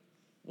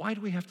 why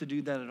do we have to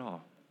do that at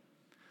all?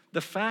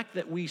 The fact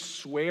that we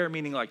swear,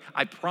 meaning like,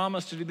 I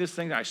promise to do this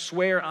thing, I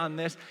swear on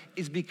this,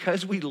 is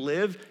because we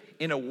live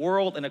in a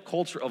world and a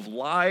culture of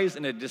lies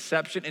and a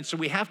deception. And so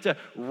we have to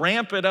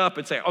ramp it up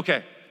and say,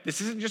 okay,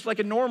 this isn't just like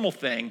a normal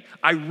thing.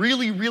 I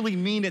really, really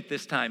mean it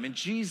this time. And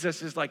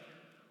Jesus is like,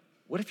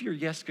 what if your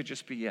yes could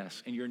just be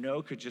yes and your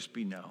no could just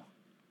be no?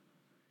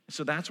 And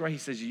so that's why he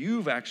says,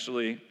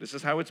 this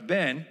is how it's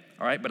been,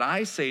 all right? But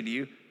I say to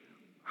you,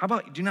 how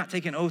about do not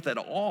take an oath at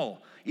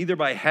all, either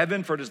by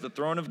heaven, for it is the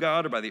throne of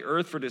God, or by the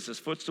earth, for it is his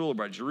footstool, or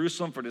by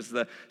Jerusalem, for it is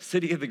the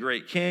city of the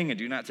great king. And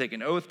do not take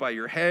an oath by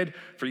your head,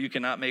 for you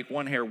cannot make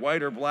one hair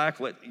white or black.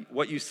 Let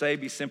what you say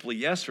be simply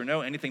yes or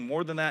no. Anything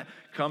more than that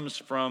comes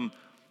from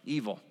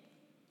evil.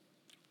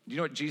 Do you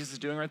know what Jesus is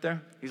doing right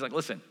there? He's like,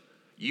 listen,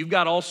 you've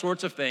got all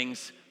sorts of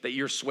things that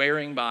you're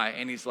swearing by.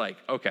 And he's like,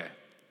 okay,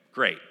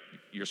 great.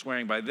 You're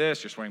swearing by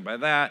this, you're swearing by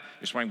that,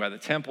 you're swearing by the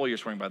temple, you're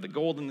swearing by the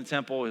gold in the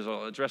temple.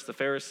 He'll address the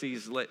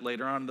Pharisees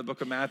later on in the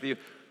book of Matthew.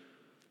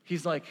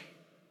 He's like,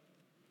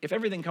 if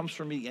everything comes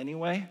from me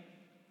anyway,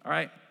 all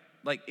right,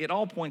 like it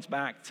all points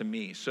back to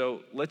me.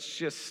 So let's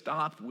just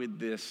stop with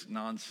this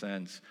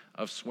nonsense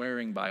of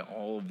swearing by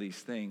all of these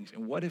things.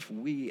 And what if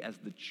we as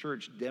the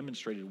church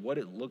demonstrated what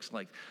it looks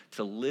like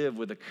to live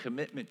with a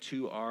commitment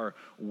to our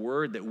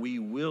word, that we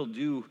will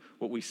do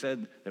what we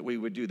said that we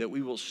would do, that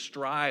we will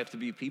strive to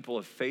be people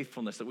of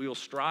faithfulness, that we will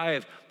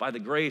strive by the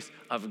grace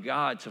of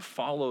God to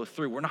follow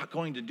through. We're not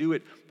going to do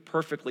it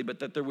perfectly, but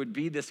that there would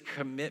be this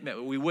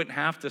commitment. We wouldn't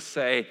have to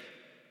say,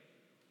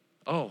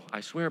 oh, I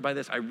swear by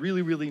this, I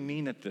really, really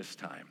mean it this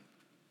time.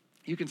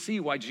 You can see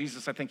why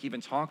Jesus, I think, even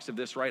talks of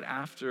this right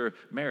after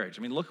marriage.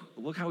 I mean,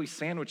 look how he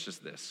sandwiches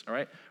this, all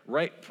right?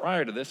 Right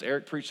prior to this,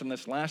 Eric preached on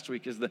this last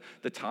week, is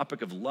the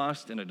topic of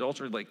lust and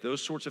adultery, like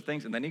those sorts of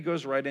things. And then he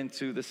goes right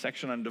into the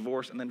section on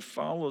divorce and then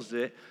follows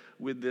it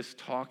with this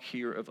talk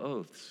here of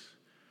oaths.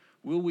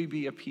 Will we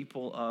be a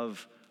people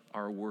of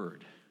our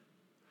word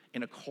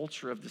in a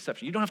culture of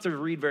deception? You don't have to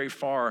read very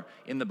far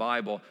in the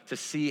Bible to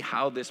see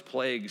how this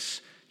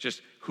plagues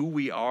just who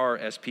we are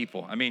as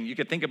people. I mean, you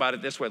could think about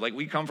it this way, like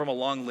we come from a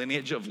long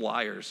lineage of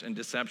liars and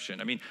deception.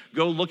 I mean,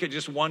 go look at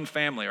just one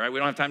family, all right? We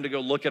don't have time to go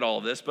look at all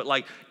of this, but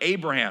like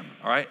Abraham,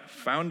 all right?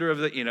 Founder of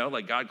the,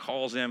 like God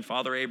calls him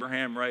Father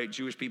Abraham, right?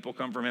 Jewish people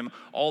come from him,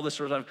 all this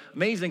sort of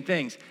amazing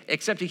things,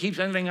 except he keeps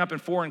ending up in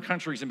foreign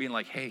countries and being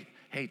like, hey,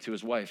 to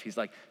his wife. He's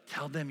like,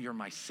 tell them you're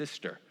my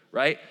sister,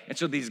 right? And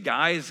so these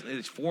guys,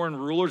 these foreign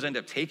rulers end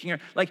up taking her.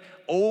 Like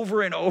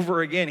over and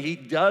over again, he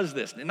does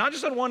this. And not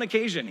just on one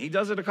occasion. He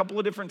does it a couple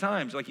of different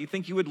times. Like you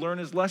think he would learn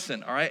his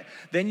lesson, all right?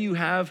 Then you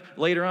have,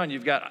 later on,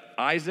 you've got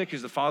Isaac,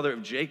 who's the father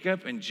of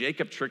Jacob, and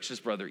Jacob tricks his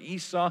brother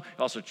Esau.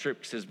 He also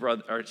tricks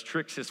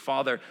his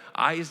father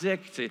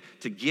Isaac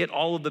to get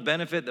all of the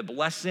benefit, the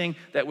blessing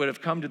that would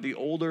have come to the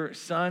older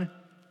son.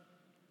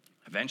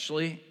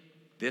 Eventually,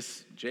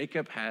 this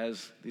Jacob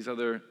has these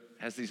other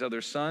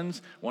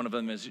sons. One of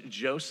them is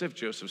Joseph.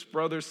 Joseph's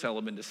brothers sell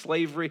him into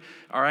slavery.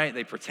 All right,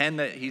 they pretend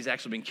that he's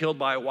actually been killed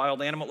by a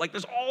wild animal. Like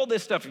there's all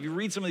this stuff. If you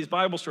read some of these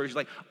Bible stories,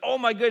 you're like, oh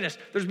my goodness,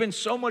 there's been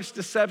so much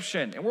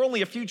deception. And we're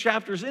only a few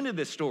chapters into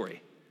this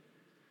story.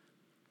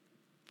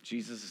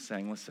 Jesus is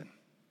saying, listen,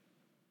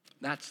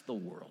 that's the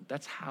world.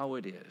 That's how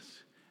it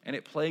is. And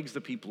it plagues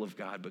the people of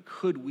God. But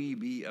could we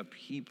be a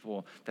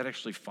people that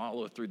actually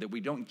follow through, that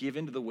we don't give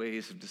into the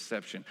ways of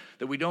deception,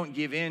 that we don't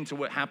give in to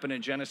what happened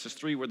in Genesis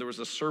 3, where there was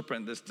a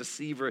serpent, this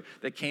deceiver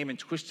that came and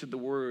twisted the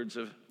words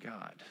of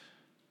God?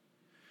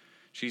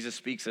 Jesus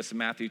speaks this in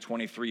Matthew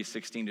 23,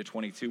 16 to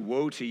 22.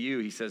 Woe to you,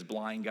 he says,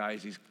 blind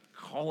guys. He's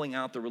calling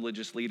out the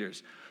religious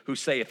leaders who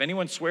say, if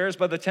anyone swears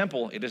by the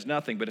temple, it is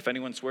nothing. But if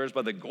anyone swears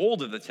by the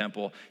gold of the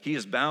temple, he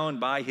is bound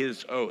by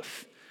his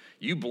oath.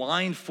 You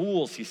blind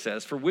fools, he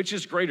says, for which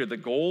is greater, the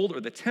gold or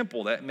the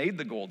temple that made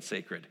the gold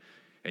sacred?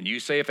 And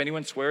you say, if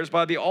anyone swears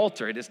by the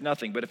altar, it is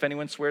nothing. But if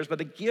anyone swears by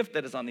the gift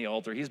that is on the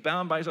altar, he's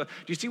bound by his oath.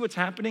 Do you see what's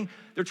happening?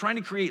 They're trying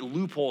to create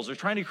loopholes. They're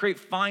trying to create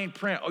fine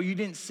print. Oh, you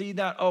didn't see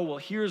that? Oh, well,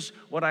 here's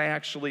what I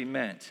actually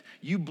meant.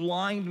 You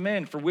blind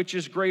men, for which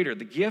is greater,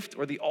 the gift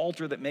or the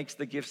altar that makes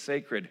the gift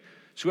sacred?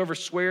 So whoever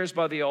swears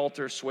by the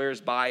altar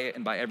swears by it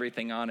and by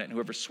everything on it. And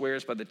whoever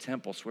swears by the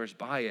temple swears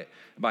by it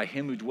and by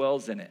him who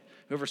dwells in it.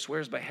 Whoever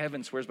swears by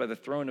heaven swears by the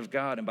throne of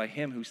God and by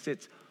him who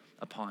sits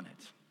upon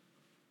it.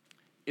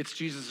 It's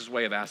Jesus'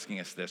 way of asking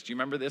us this. Do you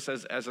remember this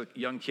as a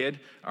young kid,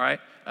 all right?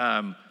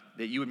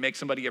 That you would make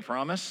somebody a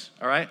promise,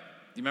 all right? Do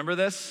you remember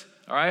this,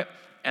 all right?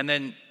 And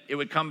then it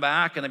would come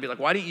back and they'd be like,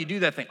 why didn't you do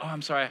that thing? Oh,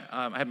 I'm sorry,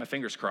 I had my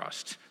fingers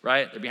crossed,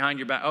 right? They're behind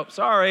your back. Oh,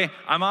 sorry,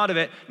 I'm out of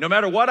it. No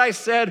matter what I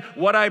said,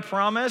 what I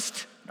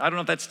promised, I don't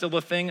know if that's still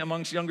a thing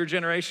amongst younger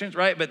generations,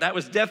 right? But that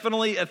was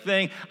definitely a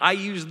thing. I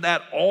used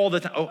that all the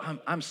time. Oh,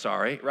 I'm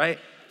sorry, right?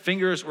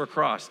 Fingers were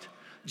crossed.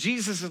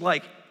 Jesus is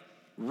like,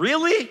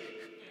 really?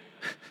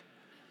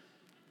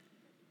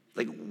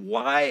 Like,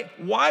 why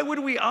would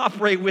we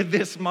operate with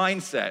this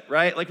mindset,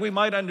 right? Like, we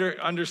might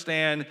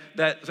understand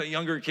that so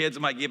younger kids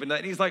might give into that.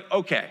 And he's like,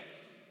 okay,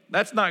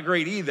 that's not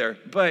great either,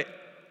 but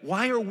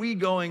why are we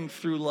going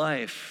through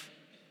life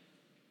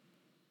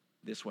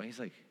this way? He's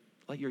like,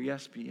 let your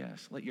yes be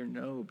yes, let your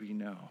no be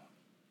no.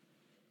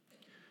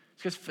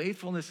 It's because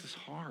faithfulness is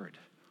hard.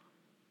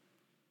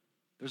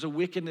 There's a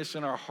wickedness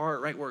in our heart,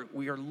 right, where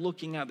we are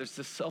looking at, there's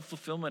this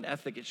self-fulfillment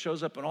ethic. It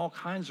shows up in all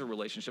kinds of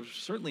relationships,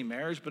 certainly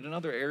marriage, but in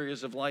other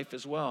areas of life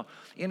as well.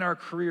 In our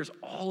careers,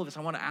 all of us,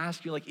 I want to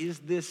ask you, like, is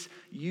this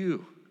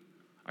you?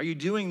 Are you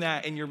doing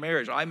that in your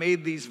marriage? I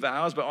made these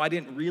vows, but I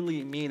didn't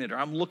really mean it. Or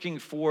I'm looking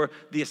for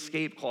the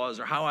escape clause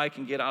or how I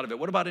can get out of it.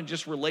 What about in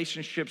just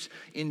relationships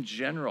in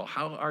general?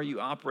 How are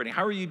you operating?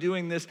 How are you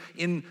doing this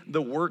in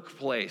the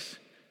workplace?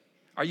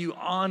 Are you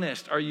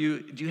honest? Do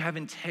you have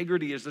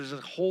integrity? Is there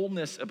a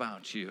wholeness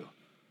about you?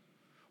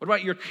 What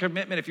about your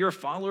commitment? If you're a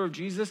follower of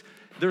Jesus,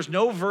 there's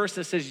no verse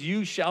that says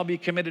you shall be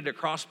committed at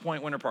Cross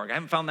Point Winter Park. I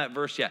haven't found that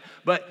verse yet.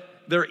 But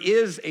there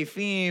is a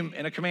theme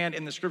and a command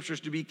in the scriptures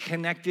to be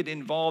connected,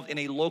 involved in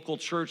a local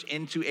church,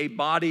 into a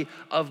body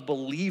of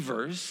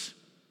believers.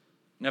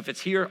 Now, if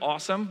it's here,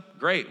 awesome,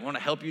 great. We want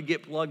to help you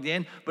get plugged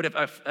in. But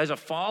if, as a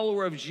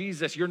follower of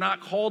Jesus, you're not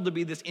called to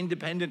be this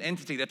independent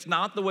entity. That's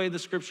not the way the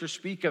scriptures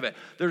speak of it.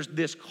 There's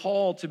this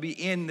call to be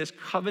in this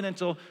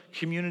covenantal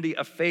community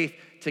of faith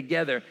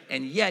together.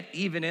 And yet,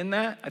 even in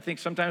that, I think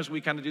sometimes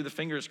we kind of do the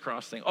fingers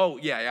crossed thing. Oh,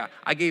 yeah,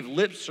 I gave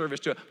lip service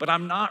to it, but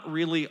I'm not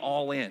really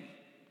all in.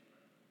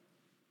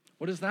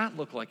 What does that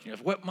look like in your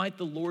life? What might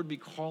the Lord be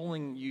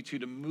calling you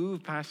to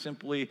move past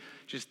simply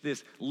just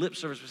this lip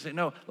service, but say,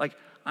 no, like,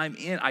 I'm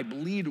in, I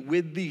bleed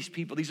with these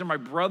people. These are my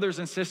brothers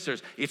and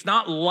sisters. It's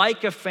not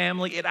like a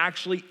family, it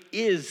actually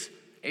is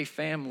a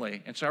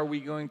family. And so are we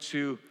going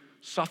to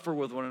suffer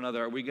with one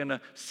another? Are we going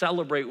to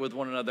celebrate with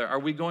one another? Are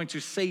we going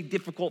to say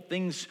difficult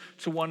things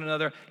to one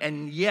another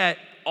and yet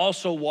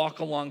also walk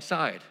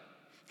alongside?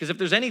 Because if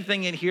there's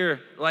anything in here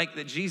like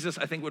that Jesus,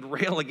 I think, would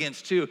rail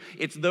against too,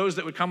 it's those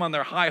that would come on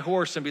their high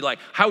horse and be like,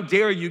 how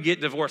dare you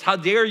get divorced? How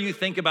dare you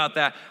think about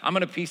that? I'm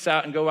going to peace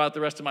out and go out the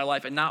rest of my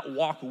life and not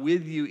walk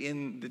with you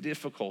in the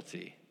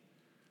difficulty.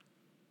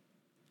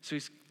 So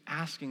he's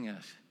asking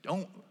us,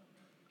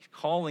 he's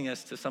calling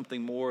us to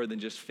something more than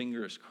just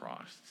fingers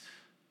crossed.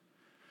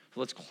 So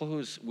let's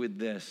close with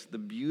this. The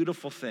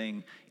beautiful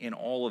thing in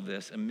all of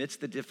this, amidst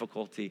the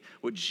difficulty,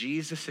 what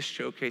Jesus is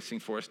showcasing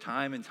for us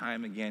time and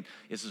time again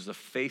is the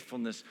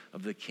faithfulness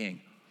of the King.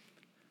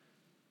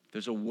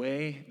 There's a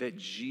way that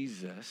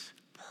Jesus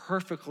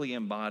perfectly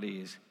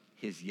embodies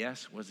his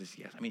yes was his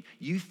yes. I mean,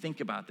 you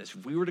think about this.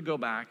 If we were to go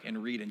back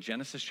and read in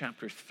Genesis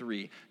chapter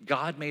 3,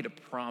 God made a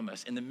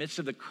promise in the midst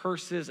of the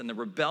curses and the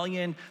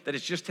rebellion that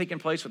has just taken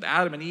place with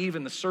Adam and Eve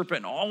and the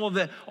serpent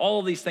and all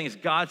of these things.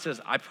 God says,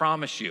 I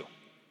promise you.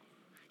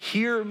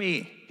 Hear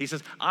me. He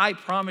says, I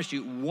promise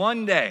you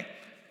one day,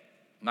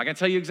 I'm not going to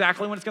tell you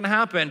exactly when it's going to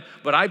happen,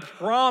 but I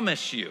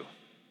promise you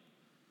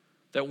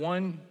that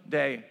one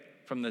day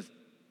from the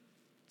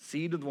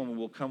seed of the woman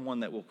will come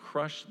one that will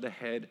crush the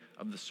head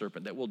of the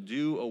serpent, that will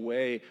do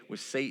away with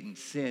Satan,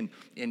 sin,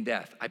 and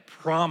death. I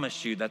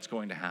promise you that's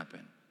going to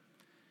happen.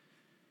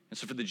 And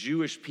so for the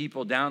Jewish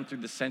people down through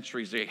the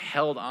centuries, they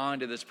held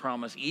on to this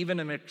promise, even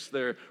amidst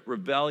their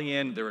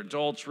rebellion, their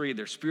adultery,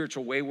 their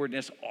spiritual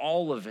waywardness,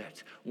 all of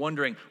it,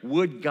 wondering,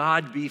 would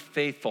God be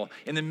faithful?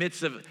 In the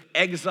midst of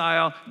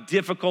exile,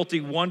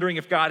 difficulty, wondering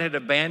if God had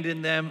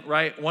abandoned them,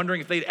 right? Wondering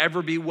if they'd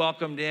ever be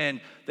welcomed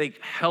in. They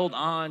held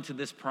on to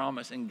this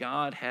promise, and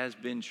God has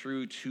been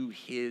true to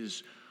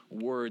his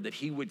word that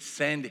he would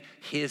send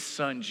his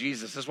son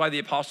Jesus. That's why the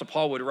Apostle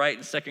Paul would write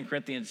in 2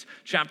 Corinthians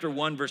chapter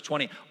 1, verse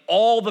 20,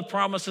 all the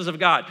promises of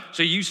God.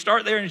 So you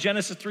start there in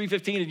Genesis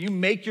 3:15 and you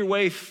make your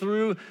way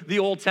through the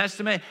Old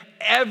Testament.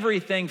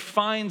 Everything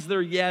finds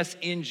their yes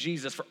in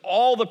Jesus. For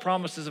all the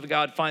promises of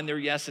God find their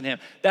yes in him.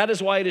 That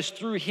is why it is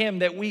through him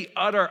that we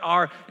utter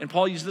our, and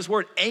Paul uses this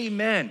word,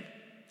 amen.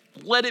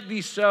 Let it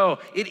be so.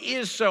 It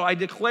is so. I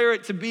declare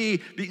it to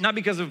be, not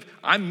because of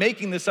I'm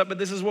making this up, but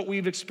this is what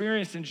we've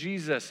experienced in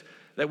Jesus,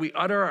 that we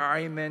utter our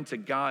amen to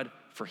God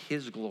for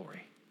his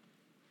glory.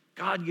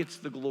 God gets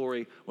the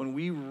glory when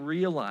we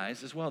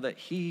realize as well that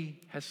he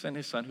has sent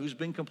his son who's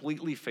been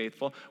completely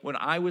faithful. When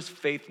I was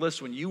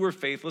faithless, when you were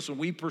faithless, when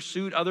we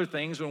pursued other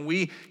things, when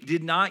we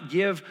did not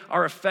give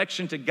our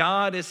affection to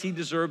God as he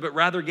deserved, but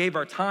rather gave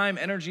our time,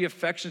 energy,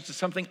 affections to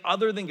something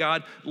other than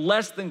God,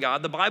 less than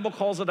God. The Bible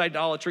calls it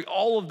idolatry.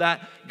 All of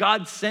that,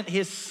 God sent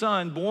his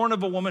son, born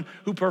of a woman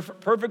who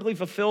perfectly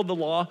fulfilled the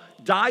law,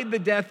 died the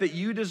death that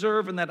you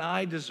deserve and that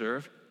I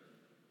deserve,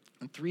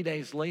 and 3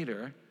 days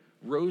later,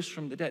 rose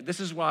from the dead. This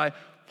is why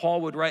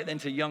Paul would write then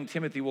to young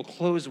Timothy. We'll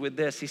close with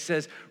this. He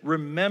says,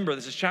 remember,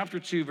 this is chapter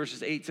 2,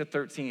 verses 8 to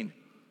 13.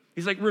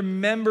 He's like,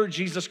 remember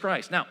Jesus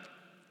Christ. Now,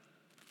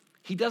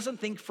 he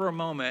doesn't think for a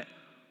moment,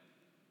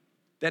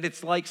 That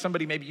it's like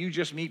somebody maybe you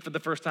just meet for the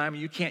first time,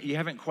 and you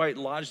haven't quite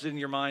lodged it in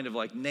your mind of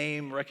like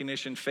name,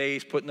 recognition,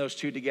 face, putting those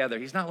two together.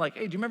 He's not like,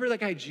 hey, do you remember that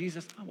guy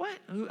Jesus? What?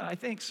 I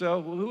think so.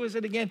 Well, who is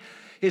it again?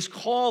 His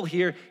call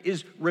here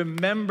is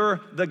remember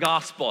the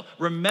gospel.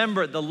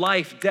 Remember the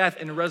life, death,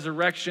 and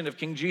resurrection of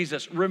King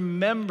Jesus.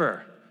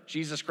 Remember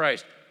Jesus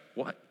Christ.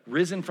 What?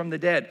 Risen from the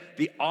dead,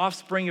 the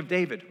offspring of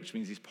David, which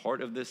means he's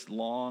part of this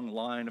long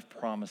line of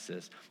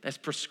promises, as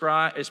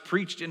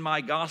preached in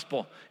my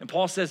gospel. And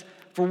Paul says,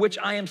 for which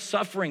I am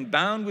suffering,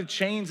 bound with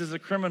chains as a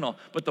criminal,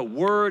 but the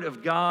word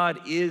of God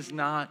is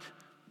not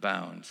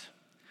bound.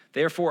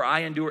 Therefore,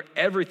 I endure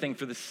everything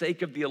for the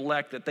sake of the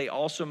elect, that they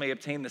also may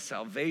obtain the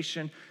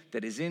salvation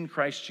that is in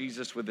Christ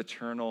Jesus with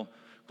eternal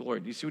glory.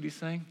 Do you see what he's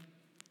saying?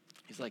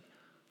 He's like,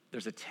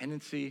 there's a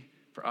tendency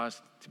for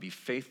us to be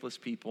faithless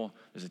people.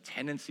 There's a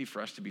tendency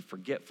for us to be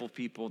forgetful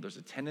people. There's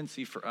a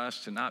tendency for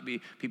us to not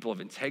be people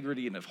of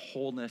integrity and of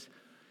wholeness.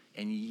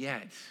 And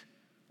yet,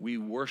 we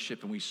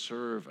worship and we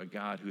serve a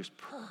God who has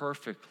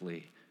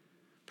perfectly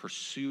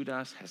pursued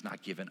us, has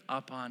not given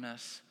up on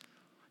us,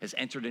 has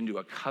entered into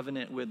a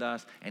covenant with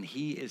us, and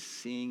he is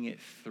seeing it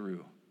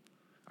through.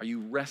 Are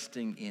you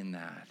resting in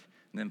that?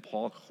 And then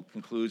Paul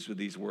concludes with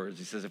these words.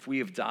 He says, if we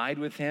have died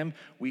with him,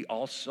 we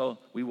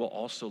will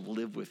also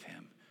live with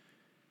him.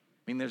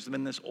 I mean, there's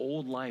been this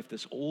old life,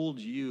 this old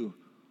you,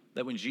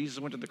 that when Jesus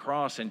went to the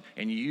cross and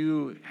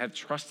you have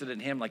trusted in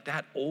him, like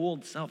that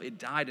old self, it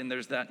died. And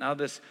there's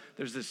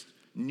this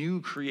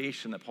new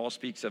creation that Paul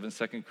speaks of in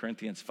 2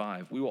 Corinthians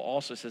 5. We will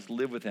also, it says,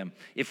 live with him.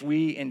 If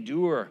we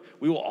endure,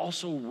 we will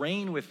also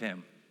reign with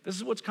him. This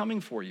is what's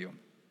coming for you.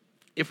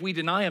 If we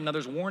deny him, now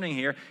there's warning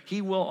here,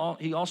 he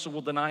also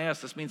will deny us.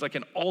 This means like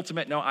an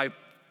ultimate, no,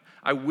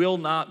 I will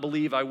not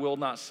believe, I will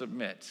not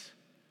submit.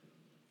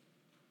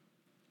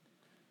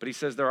 But he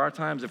says there are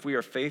times if we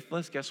are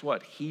faithless, guess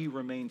what? He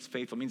remains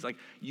faithful. It means like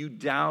you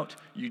doubt,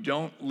 you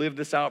don't live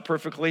this out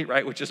perfectly,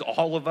 right? Which is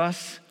all of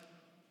us.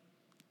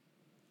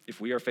 If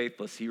we are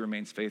faithless, he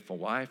remains faithful.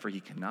 Why? For he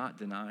cannot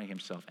deny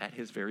himself. At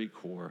his very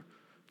core,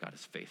 God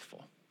is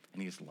faithful,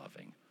 and he is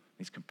loving,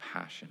 he's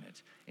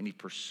compassionate, and he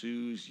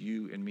pursues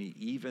you and me,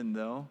 even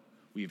though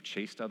we have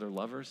chased other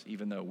lovers,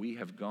 even though we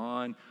have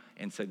gone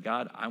and said,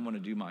 God, I want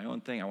to do my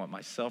own thing. I want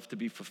myself to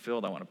be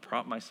fulfilled. I want to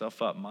prop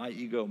myself up, my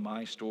ego,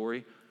 my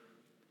story.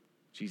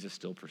 Jesus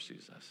still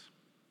pursues us.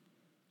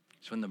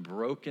 So in the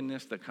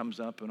brokenness that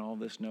comes up in all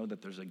this, know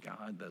that there's a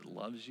God that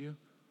loves you.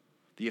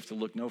 That you have to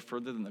look no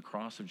further than the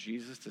cross of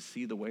Jesus to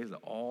see the ways that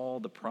all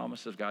the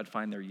promises of God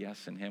find their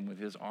yes in him with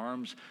his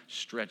arms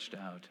stretched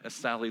out. As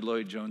Sally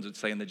Lloyd-Jones would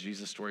say in the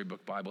Jesus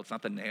Storybook Bible, it's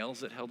not the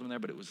nails that held him there,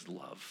 but it was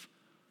love.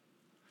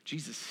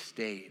 Jesus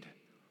stayed.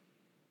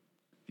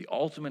 The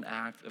ultimate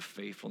act of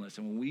faithfulness.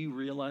 And when we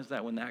realize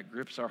that, when that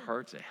grips our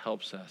hearts, it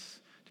helps us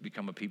to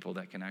become a people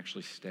that can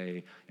actually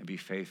stay and be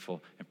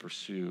faithful and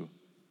pursue.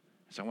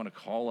 So I want to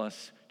call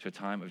us to a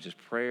time of just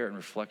prayer and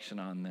reflection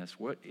on this.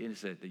 What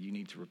is it that you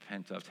need to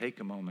repent of? Take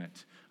a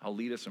moment. I'll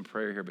lead us in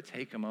prayer here, but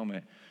take a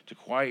moment to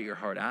quiet your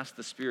heart. Ask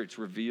the Spirit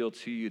to reveal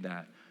to you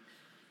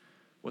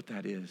what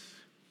that is.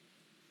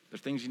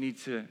 There's things you need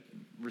to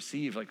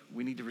receive, like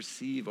we need to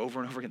receive over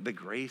and over again, the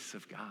grace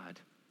of God.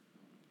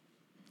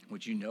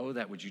 Would you know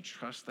that? Would you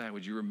trust that?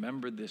 Would you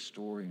remember this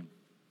story?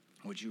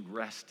 Would you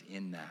rest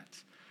in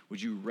that?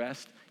 Would you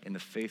rest in the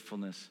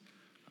faithfulness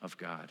of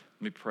God?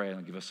 Let me pray and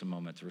I'll give us a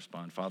moment to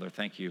respond. Father,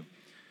 thank you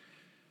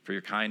for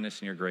your kindness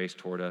and your grace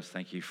toward us.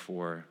 Thank you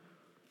for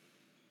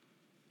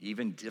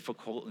even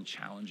difficult and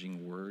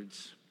challenging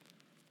words.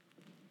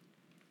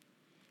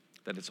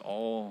 That it's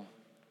all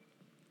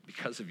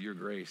because of your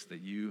grace, that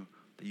you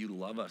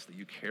love us, that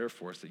you care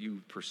for us, that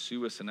you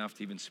pursue us enough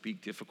to even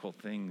speak difficult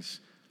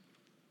things.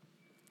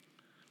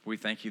 We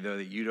thank you, though,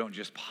 that you don't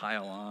just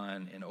pile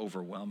on and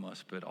overwhelm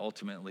us, but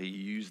ultimately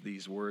use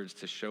these words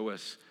to show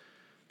us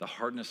the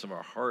hardness of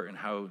our heart and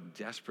how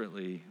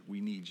desperately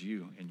we need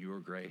you and your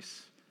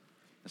grace.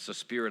 And so,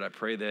 Spirit, I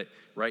pray that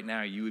right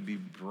now you would be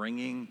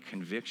bringing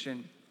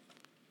conviction.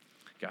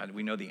 God,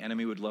 we know the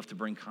enemy would love to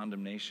bring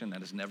condemnation.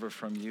 That is never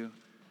from you.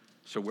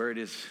 So where it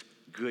is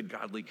good,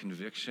 godly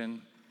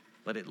conviction,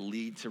 let it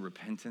lead to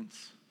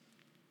repentance.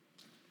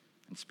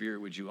 And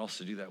Spirit, would you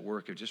also do that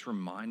work of just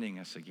reminding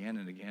us again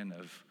and again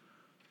of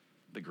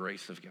the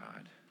grace of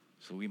God,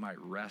 so we might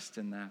rest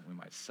in that, we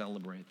might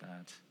celebrate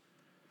that.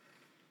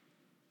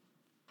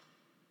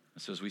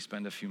 And so as we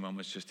spend a few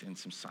moments just in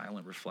some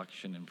silent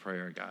reflection and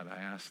prayer, God,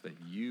 I ask that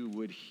you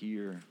would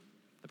hear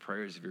the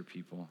prayers of your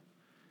people,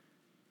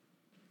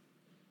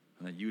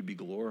 and that you would be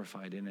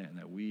glorified in it, and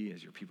that we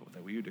as your people,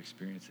 that we would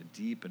experience a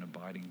deep and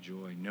abiding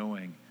joy,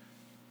 knowing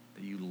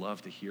that you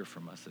love to hear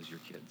from us as your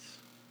kids,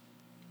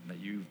 and that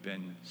you've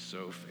been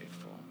so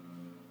faithful.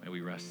 May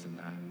we rest in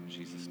that. In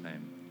Jesus'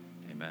 name,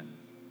 amen.